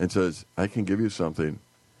and says, I can give you something.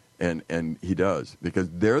 And he does, because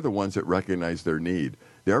they're the ones that recognize their need.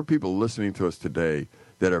 There are people listening to us today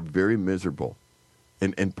that are very miserable.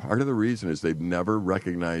 And part of the reason is they've never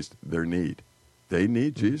recognized their need. They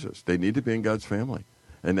need Jesus. They need to be in God's family.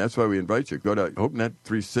 And that's why we invite you. Go to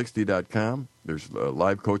HopeNet360.com. There's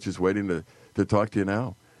live coaches waiting to talk to you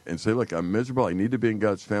now. And say, look, I'm miserable. I need to be in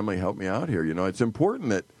God's family. Help me out here. It's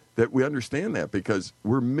important that we understand that, because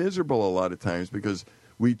we're miserable a lot of times because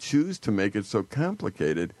we choose to make it so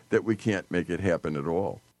complicated that we can't make it happen at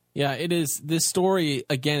all. Yeah, it is. This story,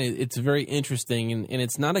 again, it's very interesting, and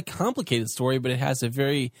it's not a complicated story, but it has a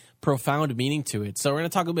very profound meaning to it. So we're going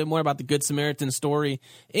to talk a little bit more about the Good Samaritan story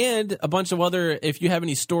and a bunch of other, if you have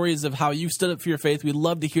any stories of how you've stood up for your faith, we'd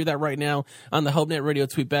love to hear that right now on the HopeNet Radio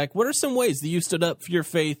Tweetback. What are some ways that you stood up for your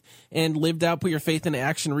faith and lived out, put your faith into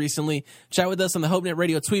action recently? Chat with us on the HopeNet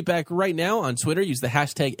Radio Tweetback right now on Twitter. Use the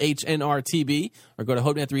hashtag HNRTB or go to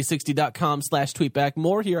HopeNet360.com/tweetback.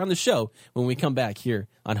 More here on the show when we come back here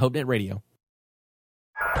on HopeNet Radio.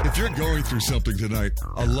 If you're going through something tonight,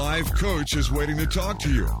 a live coach is waiting to talk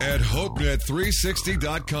to you at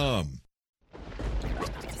HopeNet360.com.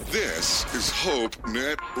 This is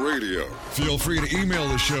HopeNet Radio. Feel free to email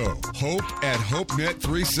the show,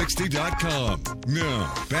 hope@HopeNet360.com.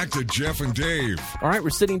 Now, back to Jeff and Dave. All right, we're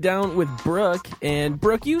sitting down with Brooke. And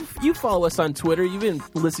Brooke, you follow us on Twitter. You've been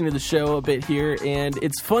listening to the show a bit here, and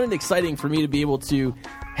it's fun and exciting for me to be able to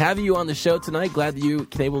have you on the show tonight. Glad that you're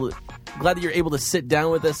able to sit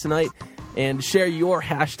down with us tonight and share your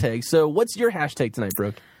hashtag. So what's your hashtag tonight,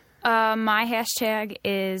 Brooke? My hashtag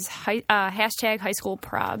is hashtag high school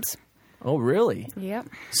probs. Oh, really? Yep.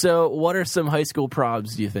 So what are some high school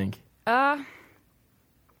probs, do you think?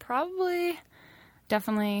 Probably,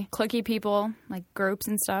 definitely cliquey people, like groups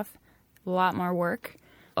and stuff. A lot more work,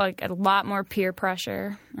 like a lot more peer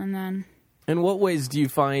pressure, and then... In what ways do you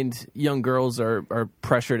find young girls are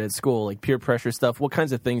pressured at school, like peer pressure stuff? What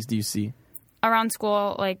kinds of things do you see? Around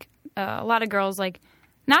school, like a lot of girls, like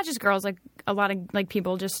not just girls, like a lot of like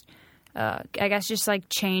people just, I guess, just like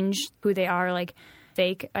change who they are, like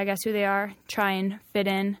fake, I guess, who they are, try and fit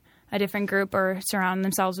in a different group or surround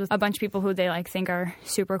themselves with a bunch of people who they like think are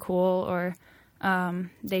super cool or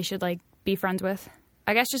they should like be friends with.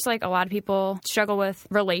 I guess just like a lot of people struggle with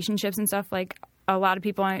relationships and stuff, like a lot of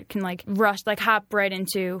people can like hop right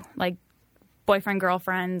into like boyfriend,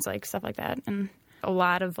 girlfriends, like stuff like that. And a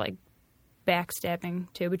lot of like backstabbing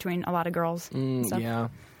too between a lot of girls. Yeah.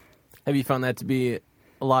 Have you found that to be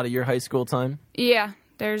a lot of your high school time? Yeah.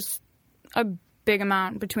 There's a big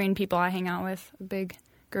amount between people I hang out with, a big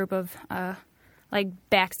group of like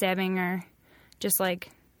backstabbing or just like,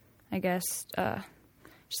 I guess,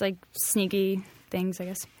 just like sneaky things, I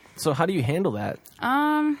guess. So how do you handle that?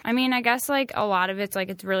 I mean, I guess like a lot of it's like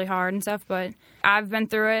it's really hard and stuff, but I've been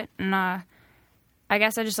through it, and I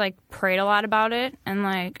guess I just like prayed a lot about it and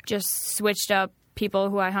like just switched up people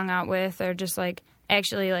who I hung out with, or just like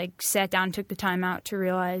actually like sat down, took the time out to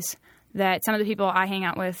realize that some of the people I hang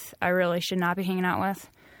out with I really should not be hanging out with,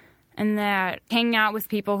 and that hanging out with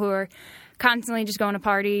people who are constantly just going to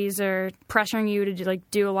parties or pressuring you to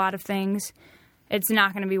do a lot of things, it's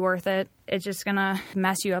not going to be worth it. It's just going to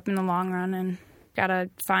mess you up in the long run, and got to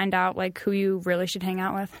find out like who you really should hang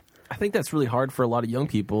out with. I think that's really hard for a lot of young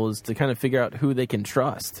people, is to kind of figure out who they can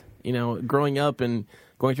trust. You know, growing up and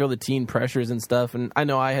going through all the teen pressures and stuff, and I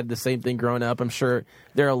know I had the same thing growing up. I'm sure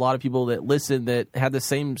there are a lot of people that listen that had the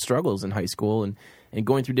same struggles in high school and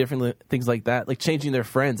going through different things like that, like changing their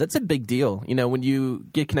friends. That's a big deal. You know, when you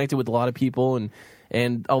get connected with a lot of people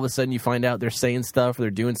and all of a sudden you find out they're saying stuff or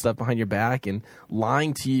they're doing stuff behind your back and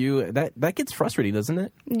lying to you, that gets frustrating, doesn't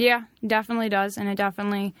it? Yeah, definitely does. And it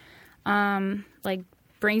definitely like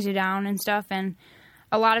brings you down and stuff. And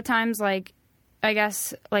a lot of times, like, I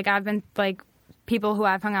guess, like I've been like people who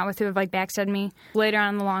I've hung out with who have like backstabbed me later on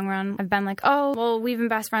in the long run, I've been like, oh, well, we've been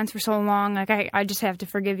best friends for so long. Like I just have to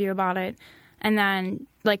forgive you about it. And then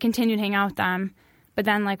like continue to hang out with them. But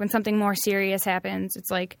then like when something more serious happens,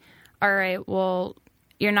 it's like, all right, well,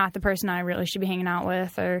 you're not the person I really should be hanging out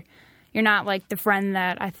with, or you're not like the friend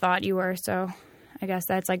that I thought you were. So I guess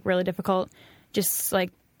that's like really difficult, just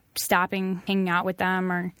like stopping hanging out with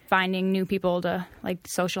them or finding new people to like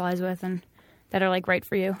socialize with and that are like right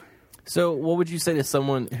for you. So what would you say to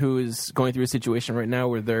someone who is going through a situation right now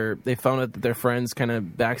where they found out that their friends kind of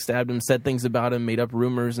backstabbed them, said things about him, made up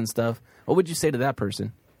rumors and stuff? What would you say to that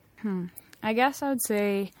person? I guess I would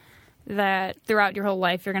say that throughout your whole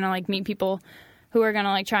life, you're going to like meet people who are going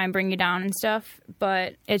to like try and bring you down and stuff.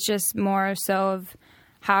 But it's just more so of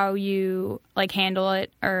how you like handle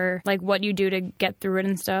it or like what you do to get through it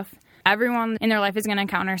and stuff. Everyone in their life is going to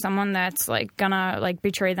encounter someone that's like going to like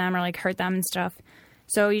betray them or like hurt them and stuff.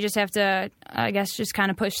 So you just have to, I guess, just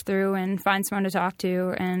kind of push through and find someone to talk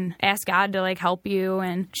to and ask God to like help you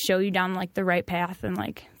and show you down like the right path and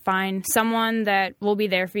like find someone that will be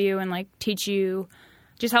there for you and like teach you,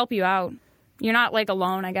 just help you out. You're not like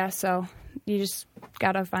alone, I guess. So you just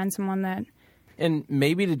got to find someone that. And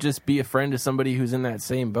maybe to just be a friend to somebody who's in that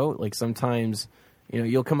same boat. Like sometimes, you know,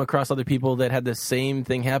 you'll come across other people that had the same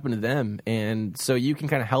thing happen to them. And so you can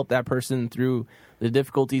kind of help that person through the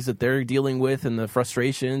difficulties that they're dealing with and the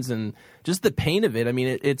frustrations and just the pain of it. I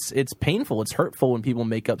mean, it's painful. It's hurtful when people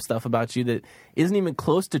make up stuff about you that isn't even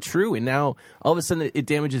close to true. And now all of a sudden it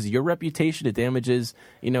damages your reputation. It damages,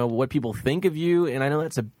 you know, what people think of you. And I know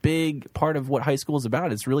that's a big part of what high school is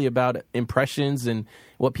about. It's really about impressions and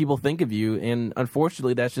what people think of you. And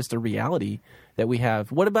unfortunately, that's just a reality that we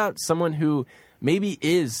have. What about someone who maybe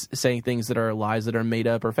is saying things that are lies, that are made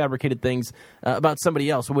up or fabricated things about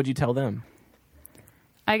somebody else? What would you tell them?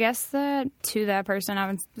 I guess that to that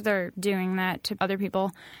person, they're doing that to other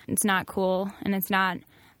people. It's not cool, and it's not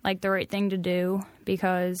like the right thing to do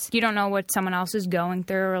because you don't know what someone else is going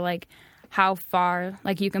through or like how far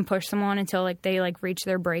like you can push someone until like they like reach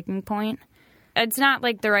their breaking point. It's not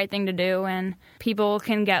like the right thing to do, and people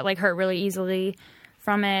can get like hurt really easily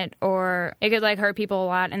from it, or it could like hurt people a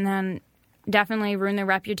lot and then definitely ruin their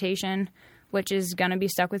reputation, which is going to be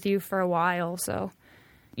stuck with you for a while. So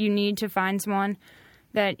you need to find someone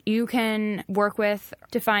that you can work with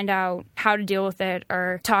to find out how to deal with it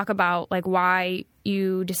or talk about like why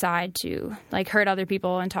you decide to like hurt other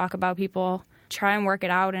people and talk about people. Try and work it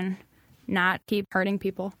out and not keep hurting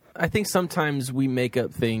people. I think sometimes we make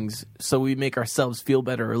up things so we make ourselves feel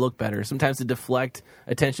better or look better, sometimes to deflect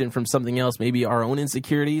attention from something else, maybe our own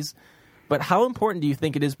insecurities. But how important do you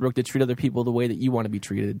think it is, Brooke, to treat other people the way that you want to be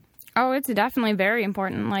treated? Oh, it's definitely very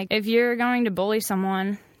important. Like if you're going to bully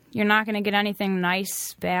someone, you're not going to get anything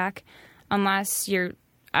nice back unless you're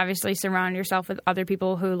obviously surround yourself with other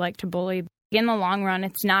people who like to bully. In the long run,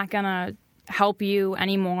 it's not going to help you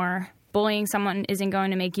anymore. Bullying someone isn't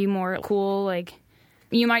going to make you more cool. Like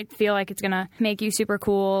you might feel like it's going to make you super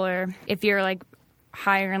cool, or if you're like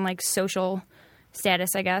higher in like social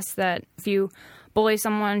status, I guess, that if you bully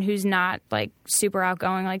someone who's not like super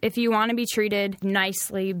outgoing, like if you want to be treated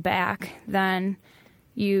nicely back, then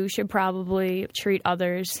you should probably treat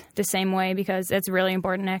others the same way because it's really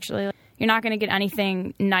important, actually. You're not going to get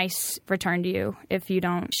anything nice returned to you if you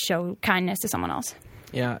don't show kindness to someone else.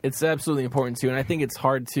 Yeah, it's absolutely important, too. And I think it's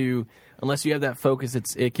hard to, unless you have that focus,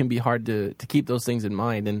 it can be hard to keep those things in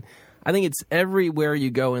mind. And I think it's everywhere you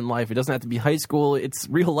go in life. It doesn't have to be high school. It's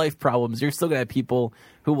real life problems. You're still going to have people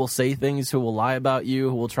who will say things, who will lie about you,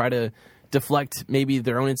 who will try to deflect maybe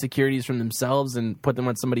their own insecurities from themselves and put them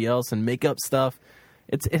on somebody else and make up stuff.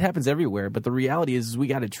 It happens everywhere, but the reality is we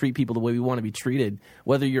got to treat people the way we want to be treated.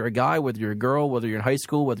 Whether you're a guy, whether you're a girl, whether you're in high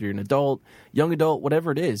school, whether you're an adult, young adult,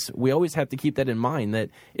 whatever it is, we always have to keep that in mind, that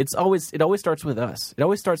it always starts with us. It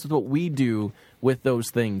always starts with what we do with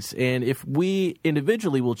those things. And if we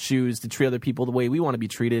individually will choose to treat other people the way we want to be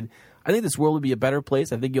treated, I think this world would be a better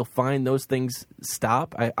place. I think you'll find those things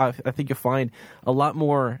stop. I think you'll find a lot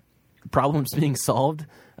more problems being solved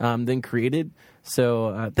than created.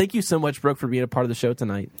 So thank you so much, Brooke, for being a part of the show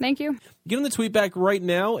tonight. Thank you. Get on the tweetback right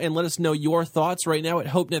now and let us know your thoughts right now at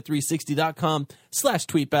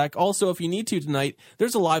hopenet360.com/tweetback. Also, if you need to tonight,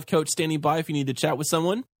 there's a live coach standing by if you need to chat with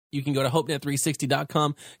someone. You can go to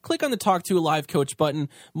hopenet360.com, click on the Talk to a Live Coach button.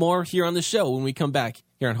 More here on the show when we come back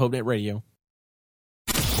here on HopeNet Radio.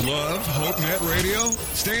 Love HopeNet Radio?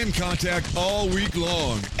 Stay in contact all week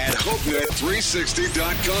long at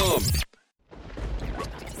HopeNet360.com.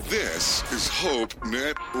 This is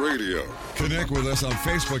HopeNet Radio. Connect with us on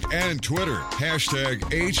Facebook and Twitter.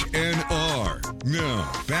 #HNR.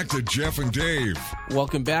 Now, back to Jeff and Dave.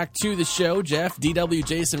 Welcome back to the show. Jeff, DW,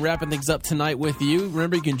 Jason wrapping things up tonight with you.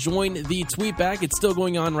 Remember, you can join the tweetback. It's still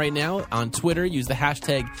going on right now on Twitter. Use the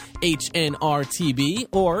hashtag HNRTB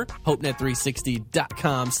or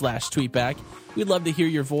HopeNet360.com/tweetback. We'd love to hear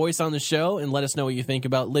your voice on the show and let us know what you think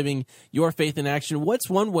about living your faith in action. What's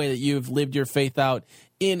one way that you've lived your faith out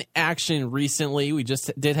in action recently? We just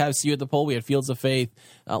did have See You at the Pole. We had Fields of Faith.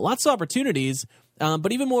 Lots of opportunities,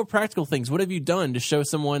 but even more practical things. What have you done to show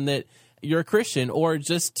someone that you're a Christian or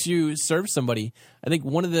just to serve somebody? I think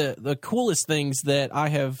one of the coolest things that I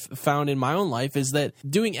have found in my own life is that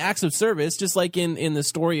doing acts of service, just like in the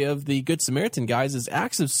story of the Good Samaritan guys, is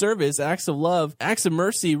acts of service, acts of love, acts of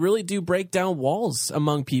mercy really do break down walls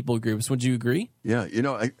among people groups. Would you agree? Yeah,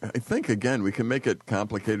 I think, again, we can make it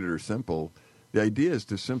complicated or simple. The idea is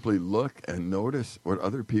to simply look and notice what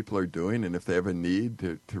other people are doing, and if they have a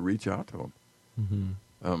need, to reach out to them. Mm-hmm.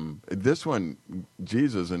 This one,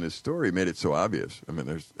 Jesus in his story made it so obvious. I mean,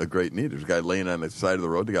 there's a great need. There's a guy laying on the side of the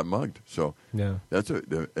road that got mugged. So that's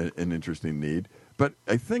an interesting need. But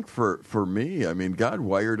I think for me, I mean, God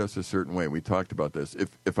wired us a certain way. We talked about this.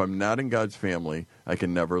 If I'm not in God's family, I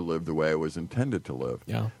can never live the way I was intended to live.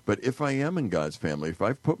 Yeah. But if I am in God's family, if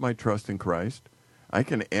I've put my trust in Christ, I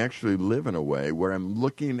can actually live in a way where I'm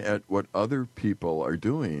looking at what other people are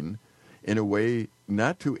doing in a way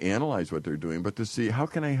not to analyze what they're doing, but to see how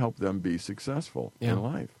can I help them be successful in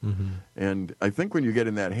life. Mm-hmm. And I think when you get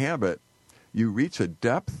in that habit, you reach a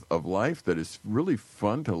depth of life that is really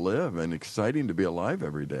fun to live and exciting to be alive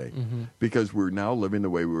every day, because we're now living the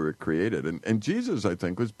way we were created. And Jesus, I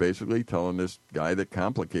think, was basically telling this guy that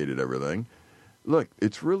complicated everything, look,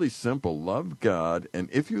 it's really simple. Love God, and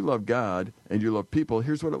if you love God and you love people,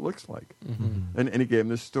 here's what it looks like. Mm-hmm. And he gave him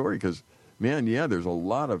this story because, man, there's a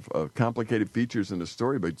lot of complicated features in the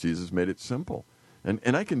story, but Jesus made it simple.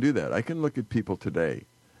 And I can do that. I can look at people today,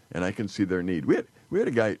 and I can see their need. We had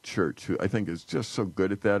a guy at church who I think is just so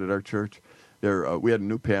good at that at our church. We had a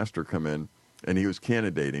new pastor come in, and he was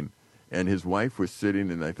candidating, and his wife was sitting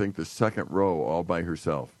in, I think, the second row all by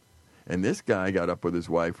herself. And this guy got up with his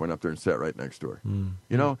wife, went up there and sat right next door. Mm.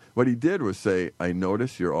 You know, what he did was say, I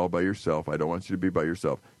notice you're all by yourself. I don't want you to be by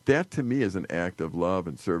yourself. That, to me, is an act of love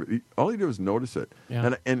and service. All he did was notice it.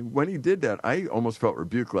 Yeah. And when he did that, I almost felt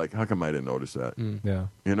rebuked, like, how come I didn't notice that? Mm. Yeah.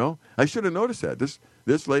 You know? I should have noticed that.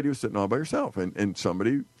 This lady was sitting all by herself, and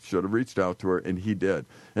somebody should have reached out to her, and he did.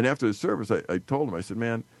 And after the service, I told him, I said,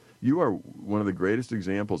 man, you are one of the greatest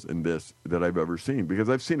examples in this that I've ever seen, because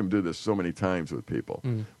I've seen him do this so many times with people,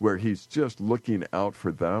 where he's just looking out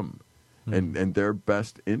for them and their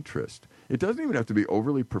best interest. It doesn't even have to be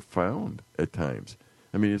overly profound at times.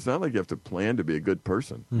 I mean, it's not like you have to plan to be a good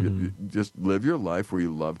person. You just live your life where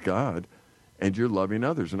you love God and you're loving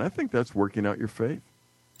others. And I think that's working out your faith.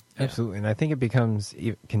 Absolutely. And I think it becomes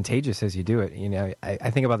contagious as you do it. You know,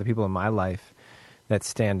 I think about the people in my life that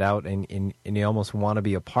stand out and you almost want to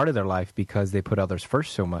be a part of their life because they put others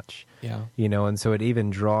first so much. Yeah. You know, and so it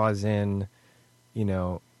even draws in, you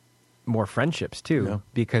know, more friendships too,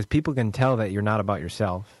 because people can tell that you're not about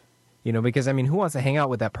yourself. You know, because I mean, who wants to hang out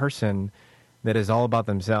with that person that is all about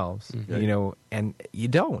themselves, you know, and you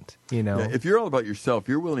don't, you know. Yeah, if you're all about yourself,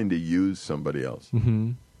 you're willing to use somebody else.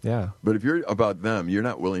 Mm-hmm. Yeah. But if you're about them, you're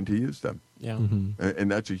not willing to use them. Yeah. Mm-hmm.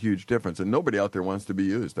 And that's a huge difference. And nobody out there wants to be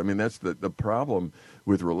used. I mean, that's the problem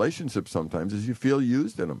with relationships sometimes, is you feel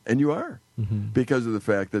used in them. And you are. Mm-hmm. Because of the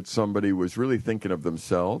fact that somebody was really thinking of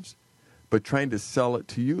themselves, but trying to sell it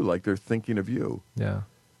to you like they're thinking of you. Yeah.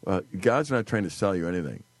 God's not trying to sell you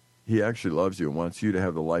anything. He actually loves you and wants you to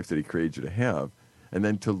have the life that he created you to have. And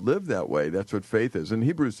then to live that way, that's what faith is. In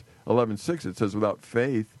Hebrews 11:6, it says, without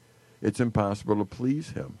faith, it's impossible to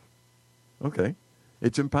please him. Okay.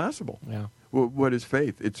 It's impossible. Yeah. Well, what is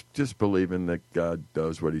faith? It's just believing that God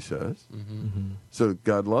does what he says. Mm-hmm. So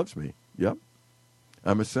God loves me. Yep.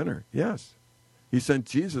 I'm a sinner. Yes. He sent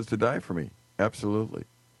Jesus to die for me. Absolutely.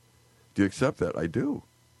 Do you accept that? I do.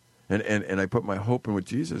 And I put my hope in what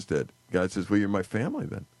Jesus did. God says, well, you're my family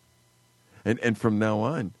then. And from now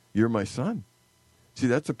on, you're my son. See,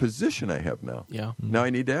 that's a position I have now. Yeah. Now I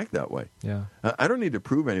need to act that way. Yeah. I don't need to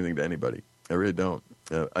prove anything to anybody. I really don't.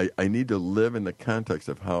 I need to live in the context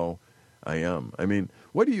of how I am. I mean,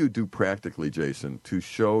 what do you do practically, Jason, to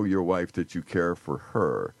show your wife that you care for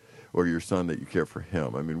her, or your son that you care for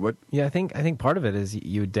him? I mean, what? Yeah, I think part of it is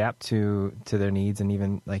you adapt to their needs, and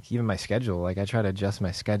even my schedule. Like, I try to adjust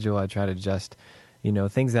my schedule. I try to adjust,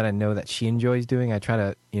 things that I know that she enjoys doing. I try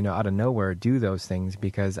to, out of nowhere do those things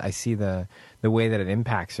because I see the way that it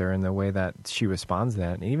impacts her and the way that she responds to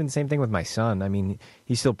that. And even the same thing with my son. I mean,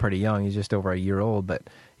 he's still pretty young. He's just over a year old, but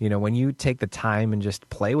when you take the time and just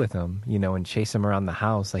play with him, and chase him around the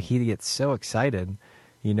house, like, he gets so excited,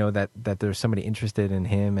 that there's somebody interested in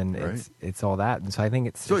him, and right. it's all that. And so I think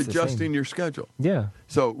it's adjusting your schedule. Yeah.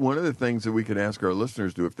 So one of the things that we could ask our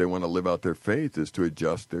listeners to do if they want to live out their faith is to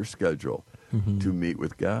adjust their schedule to meet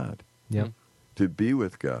with God, to be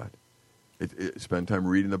with God, spend time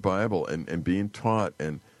reading the Bible and being taught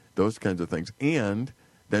and those kinds of things, and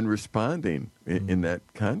then responding in that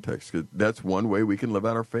context. 'Cause that's one way we can live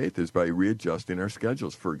out our faith is by readjusting our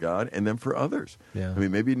schedules for God and then for others. Yeah. I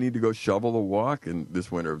mean, maybe you need to go shovel the walk in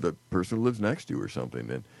this winter of the person who lives next to you or something.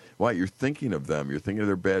 And why? You're thinking of them. You're thinking of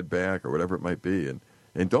their bad back or whatever it might be.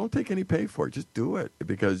 And don't take any pay for it. Just do it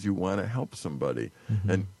because you want to help somebody.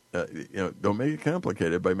 And don't make it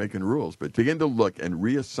complicated by making rules, but begin to look and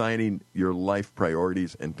reassigning your life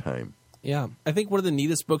priorities and time. Yeah, I think one of the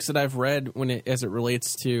neatest books that I've read as it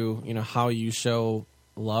relates to how you show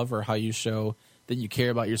love or how you show that you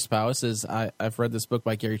care about your spouse is I've read this book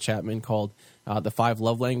by Gary Chapman called The 5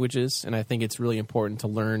 Love Languages, and I think it's really important to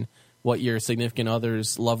learn what your significant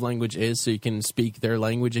other's love language is so you can speak their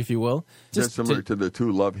language, if you will. Is that similar to the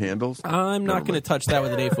 2 love handles? I'm not going to touch that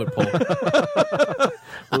with an 8-foot pole.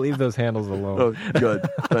 We'll leave those handles alone. Oh, good.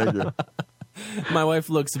 Thank you. My wife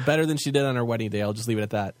looks better than she did on our wedding day. I'll just leave it at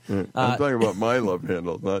that. I'm talking about my love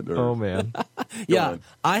handles, not hers. Oh, man. Yeah,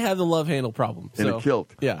 I have the love handle problem. In a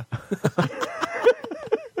kilt. Yeah.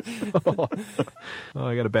 Oh,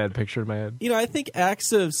 I got a bad picture in my head. I think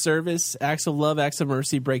acts of service, acts of love, acts of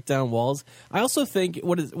mercy break down walls. I also think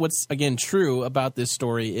what's again true about this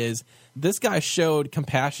story is this guy showed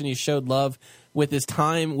compassion. He showed love with his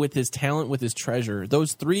time, with his talent, with his treasure.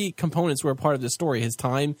 Those 3 components were a part of the story. His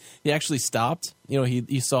time, he actually stopped.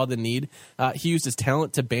 He saw the need. He used his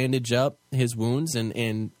talent to bandage up his wounds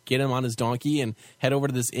and get him on his donkey and head over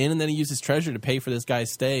to this inn. And then he used his treasure to pay for this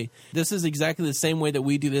guy's stay. This is exactly the same way that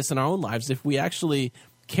we do this in our own lives. If we actually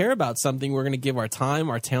care about something, we're going to give our time,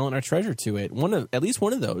 our talent, our treasure to it. At least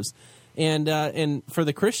one of those. And for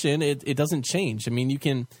the Christian, it doesn't change. I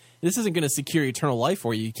mean, this isn't going to secure eternal life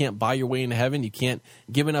for you. You can't buy your way into heaven. You can't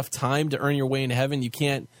give enough time to earn your way into heaven. You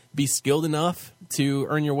can't be skilled enough to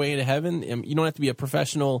earn your way into heaven. You don't have to be a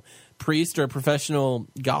professional priest or a professional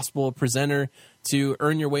gospel presenter to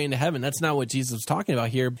earn your way into heaven. That's not what Jesus was talking about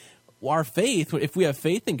here. Our faith, if we have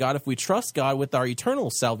faith in God, if we trust God with our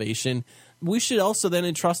eternal salvation, we should also then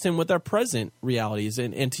entrust him with our present realities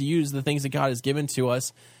and to use the things that God has given to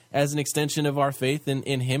us as an extension of our faith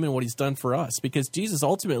in him and what he's done for us. Because Jesus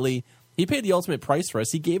ultimately, he paid the ultimate price for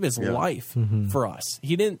us. He gave his life for us.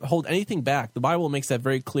 He didn't hold anything back. The Bible makes that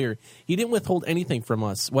very clear. He didn't withhold anything from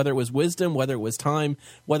us, whether it was wisdom, whether it was time,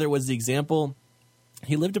 whether it was the example.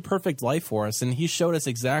 He lived a perfect life for us, and he showed us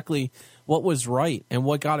exactly what was right and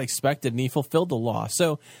what God expected, and he fulfilled the law.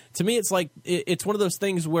 So to me, it's like it's one of those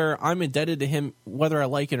things where I'm indebted to him whether I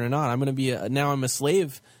like it or not. I'm going to be now I'm a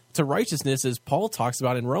slave to righteousness, as Paul talks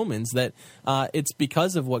about in Romans, that it's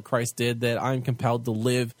because of what Christ did that I'm compelled to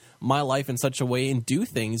live my life in such a way and do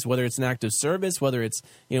things, whether it's an act of service, whether it's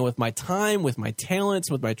with my time, with my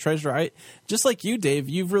talents, with my treasure. Just like you, Dave,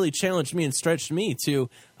 you've really challenged me and stretched me to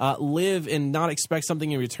live and not expect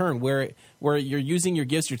something in return, where you're using your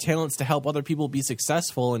gifts, your talents to help other people be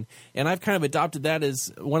successful. And I've kind of adopted that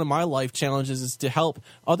as one of my life challenges, is to help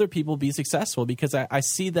other people be successful, because I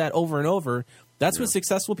see that over and over. That's what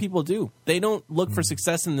successful people do. They don't look for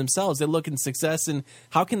success in themselves. They look in success in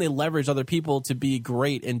how can they leverage other people to be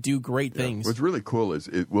great and do great things. What's really cool is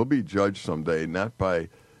it will be judged someday not by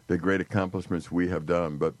the great accomplishments we have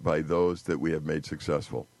done, but by those that we have made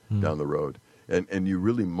successful down the road. And you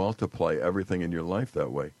really multiply everything in your life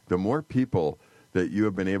that way. The more people that you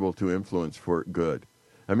have been able to influence for good.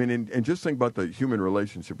 I mean, and just think about the human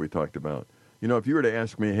relationship we talked about. You know, if you were to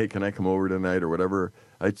ask me, hey, can I come over tonight or whatever,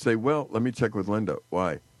 I'd say, well, let me check with Linda.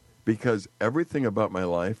 Why? Because everything about my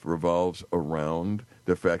life revolves around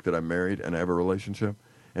the fact that I'm married and I have a relationship.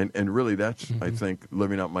 And really that's, I think,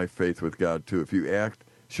 living out my faith with God, too. If you act,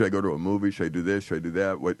 should I go to a movie? Should I do this? Should I do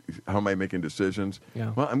that? How am I making decisions?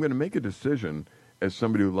 Yeah. Well, I'm going to make a decision as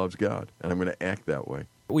somebody who loves God, and I'm going to act that way.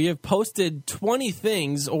 We have posted 20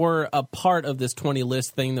 things, or a part of this 20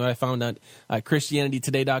 list thing that I found on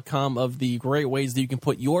ChristianityToday.com of the great ways that you can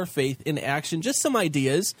put your faith in action. Just some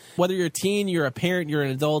ideas. Whether you're a teen, you're a parent, you're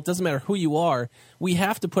an adult, doesn't matter who you are, we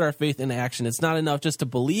have to put our faith in action. It's not enough just to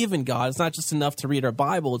believe in God. It's not just enough to read our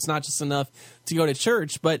Bible. It's not just enough to go to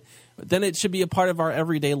church, but then it should be a part of our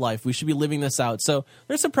everyday life. We should be living this out. So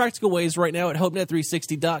there's some practical ways right now at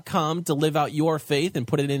HopeNet360.com to live out your faith and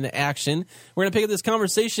put it into action. We're going to pick up this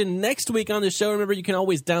conversation next week on the show. Remember, you can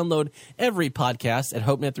always download every podcast at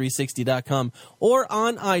HopeNet360.com or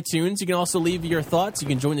on iTunes. You can also leave your thoughts. You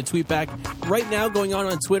can join the tweet back right now going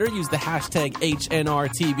on Twitter. Use the hashtag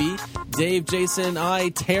HNRTV. Dave, Jason, I,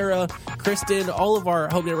 Tara, Kristen, all of our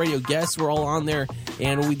HopeNet Radio guests, we're all on there,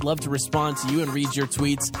 and we'd love to respond to you and read your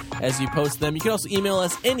tweets as you post them. You can also email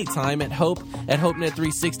us anytime at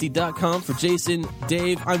hope@hopenet360.com. For Jason,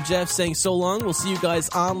 Dave, I'm Jeff saying so long. We'll see you guys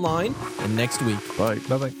online and next week. Bye.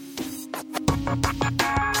 Bye-bye.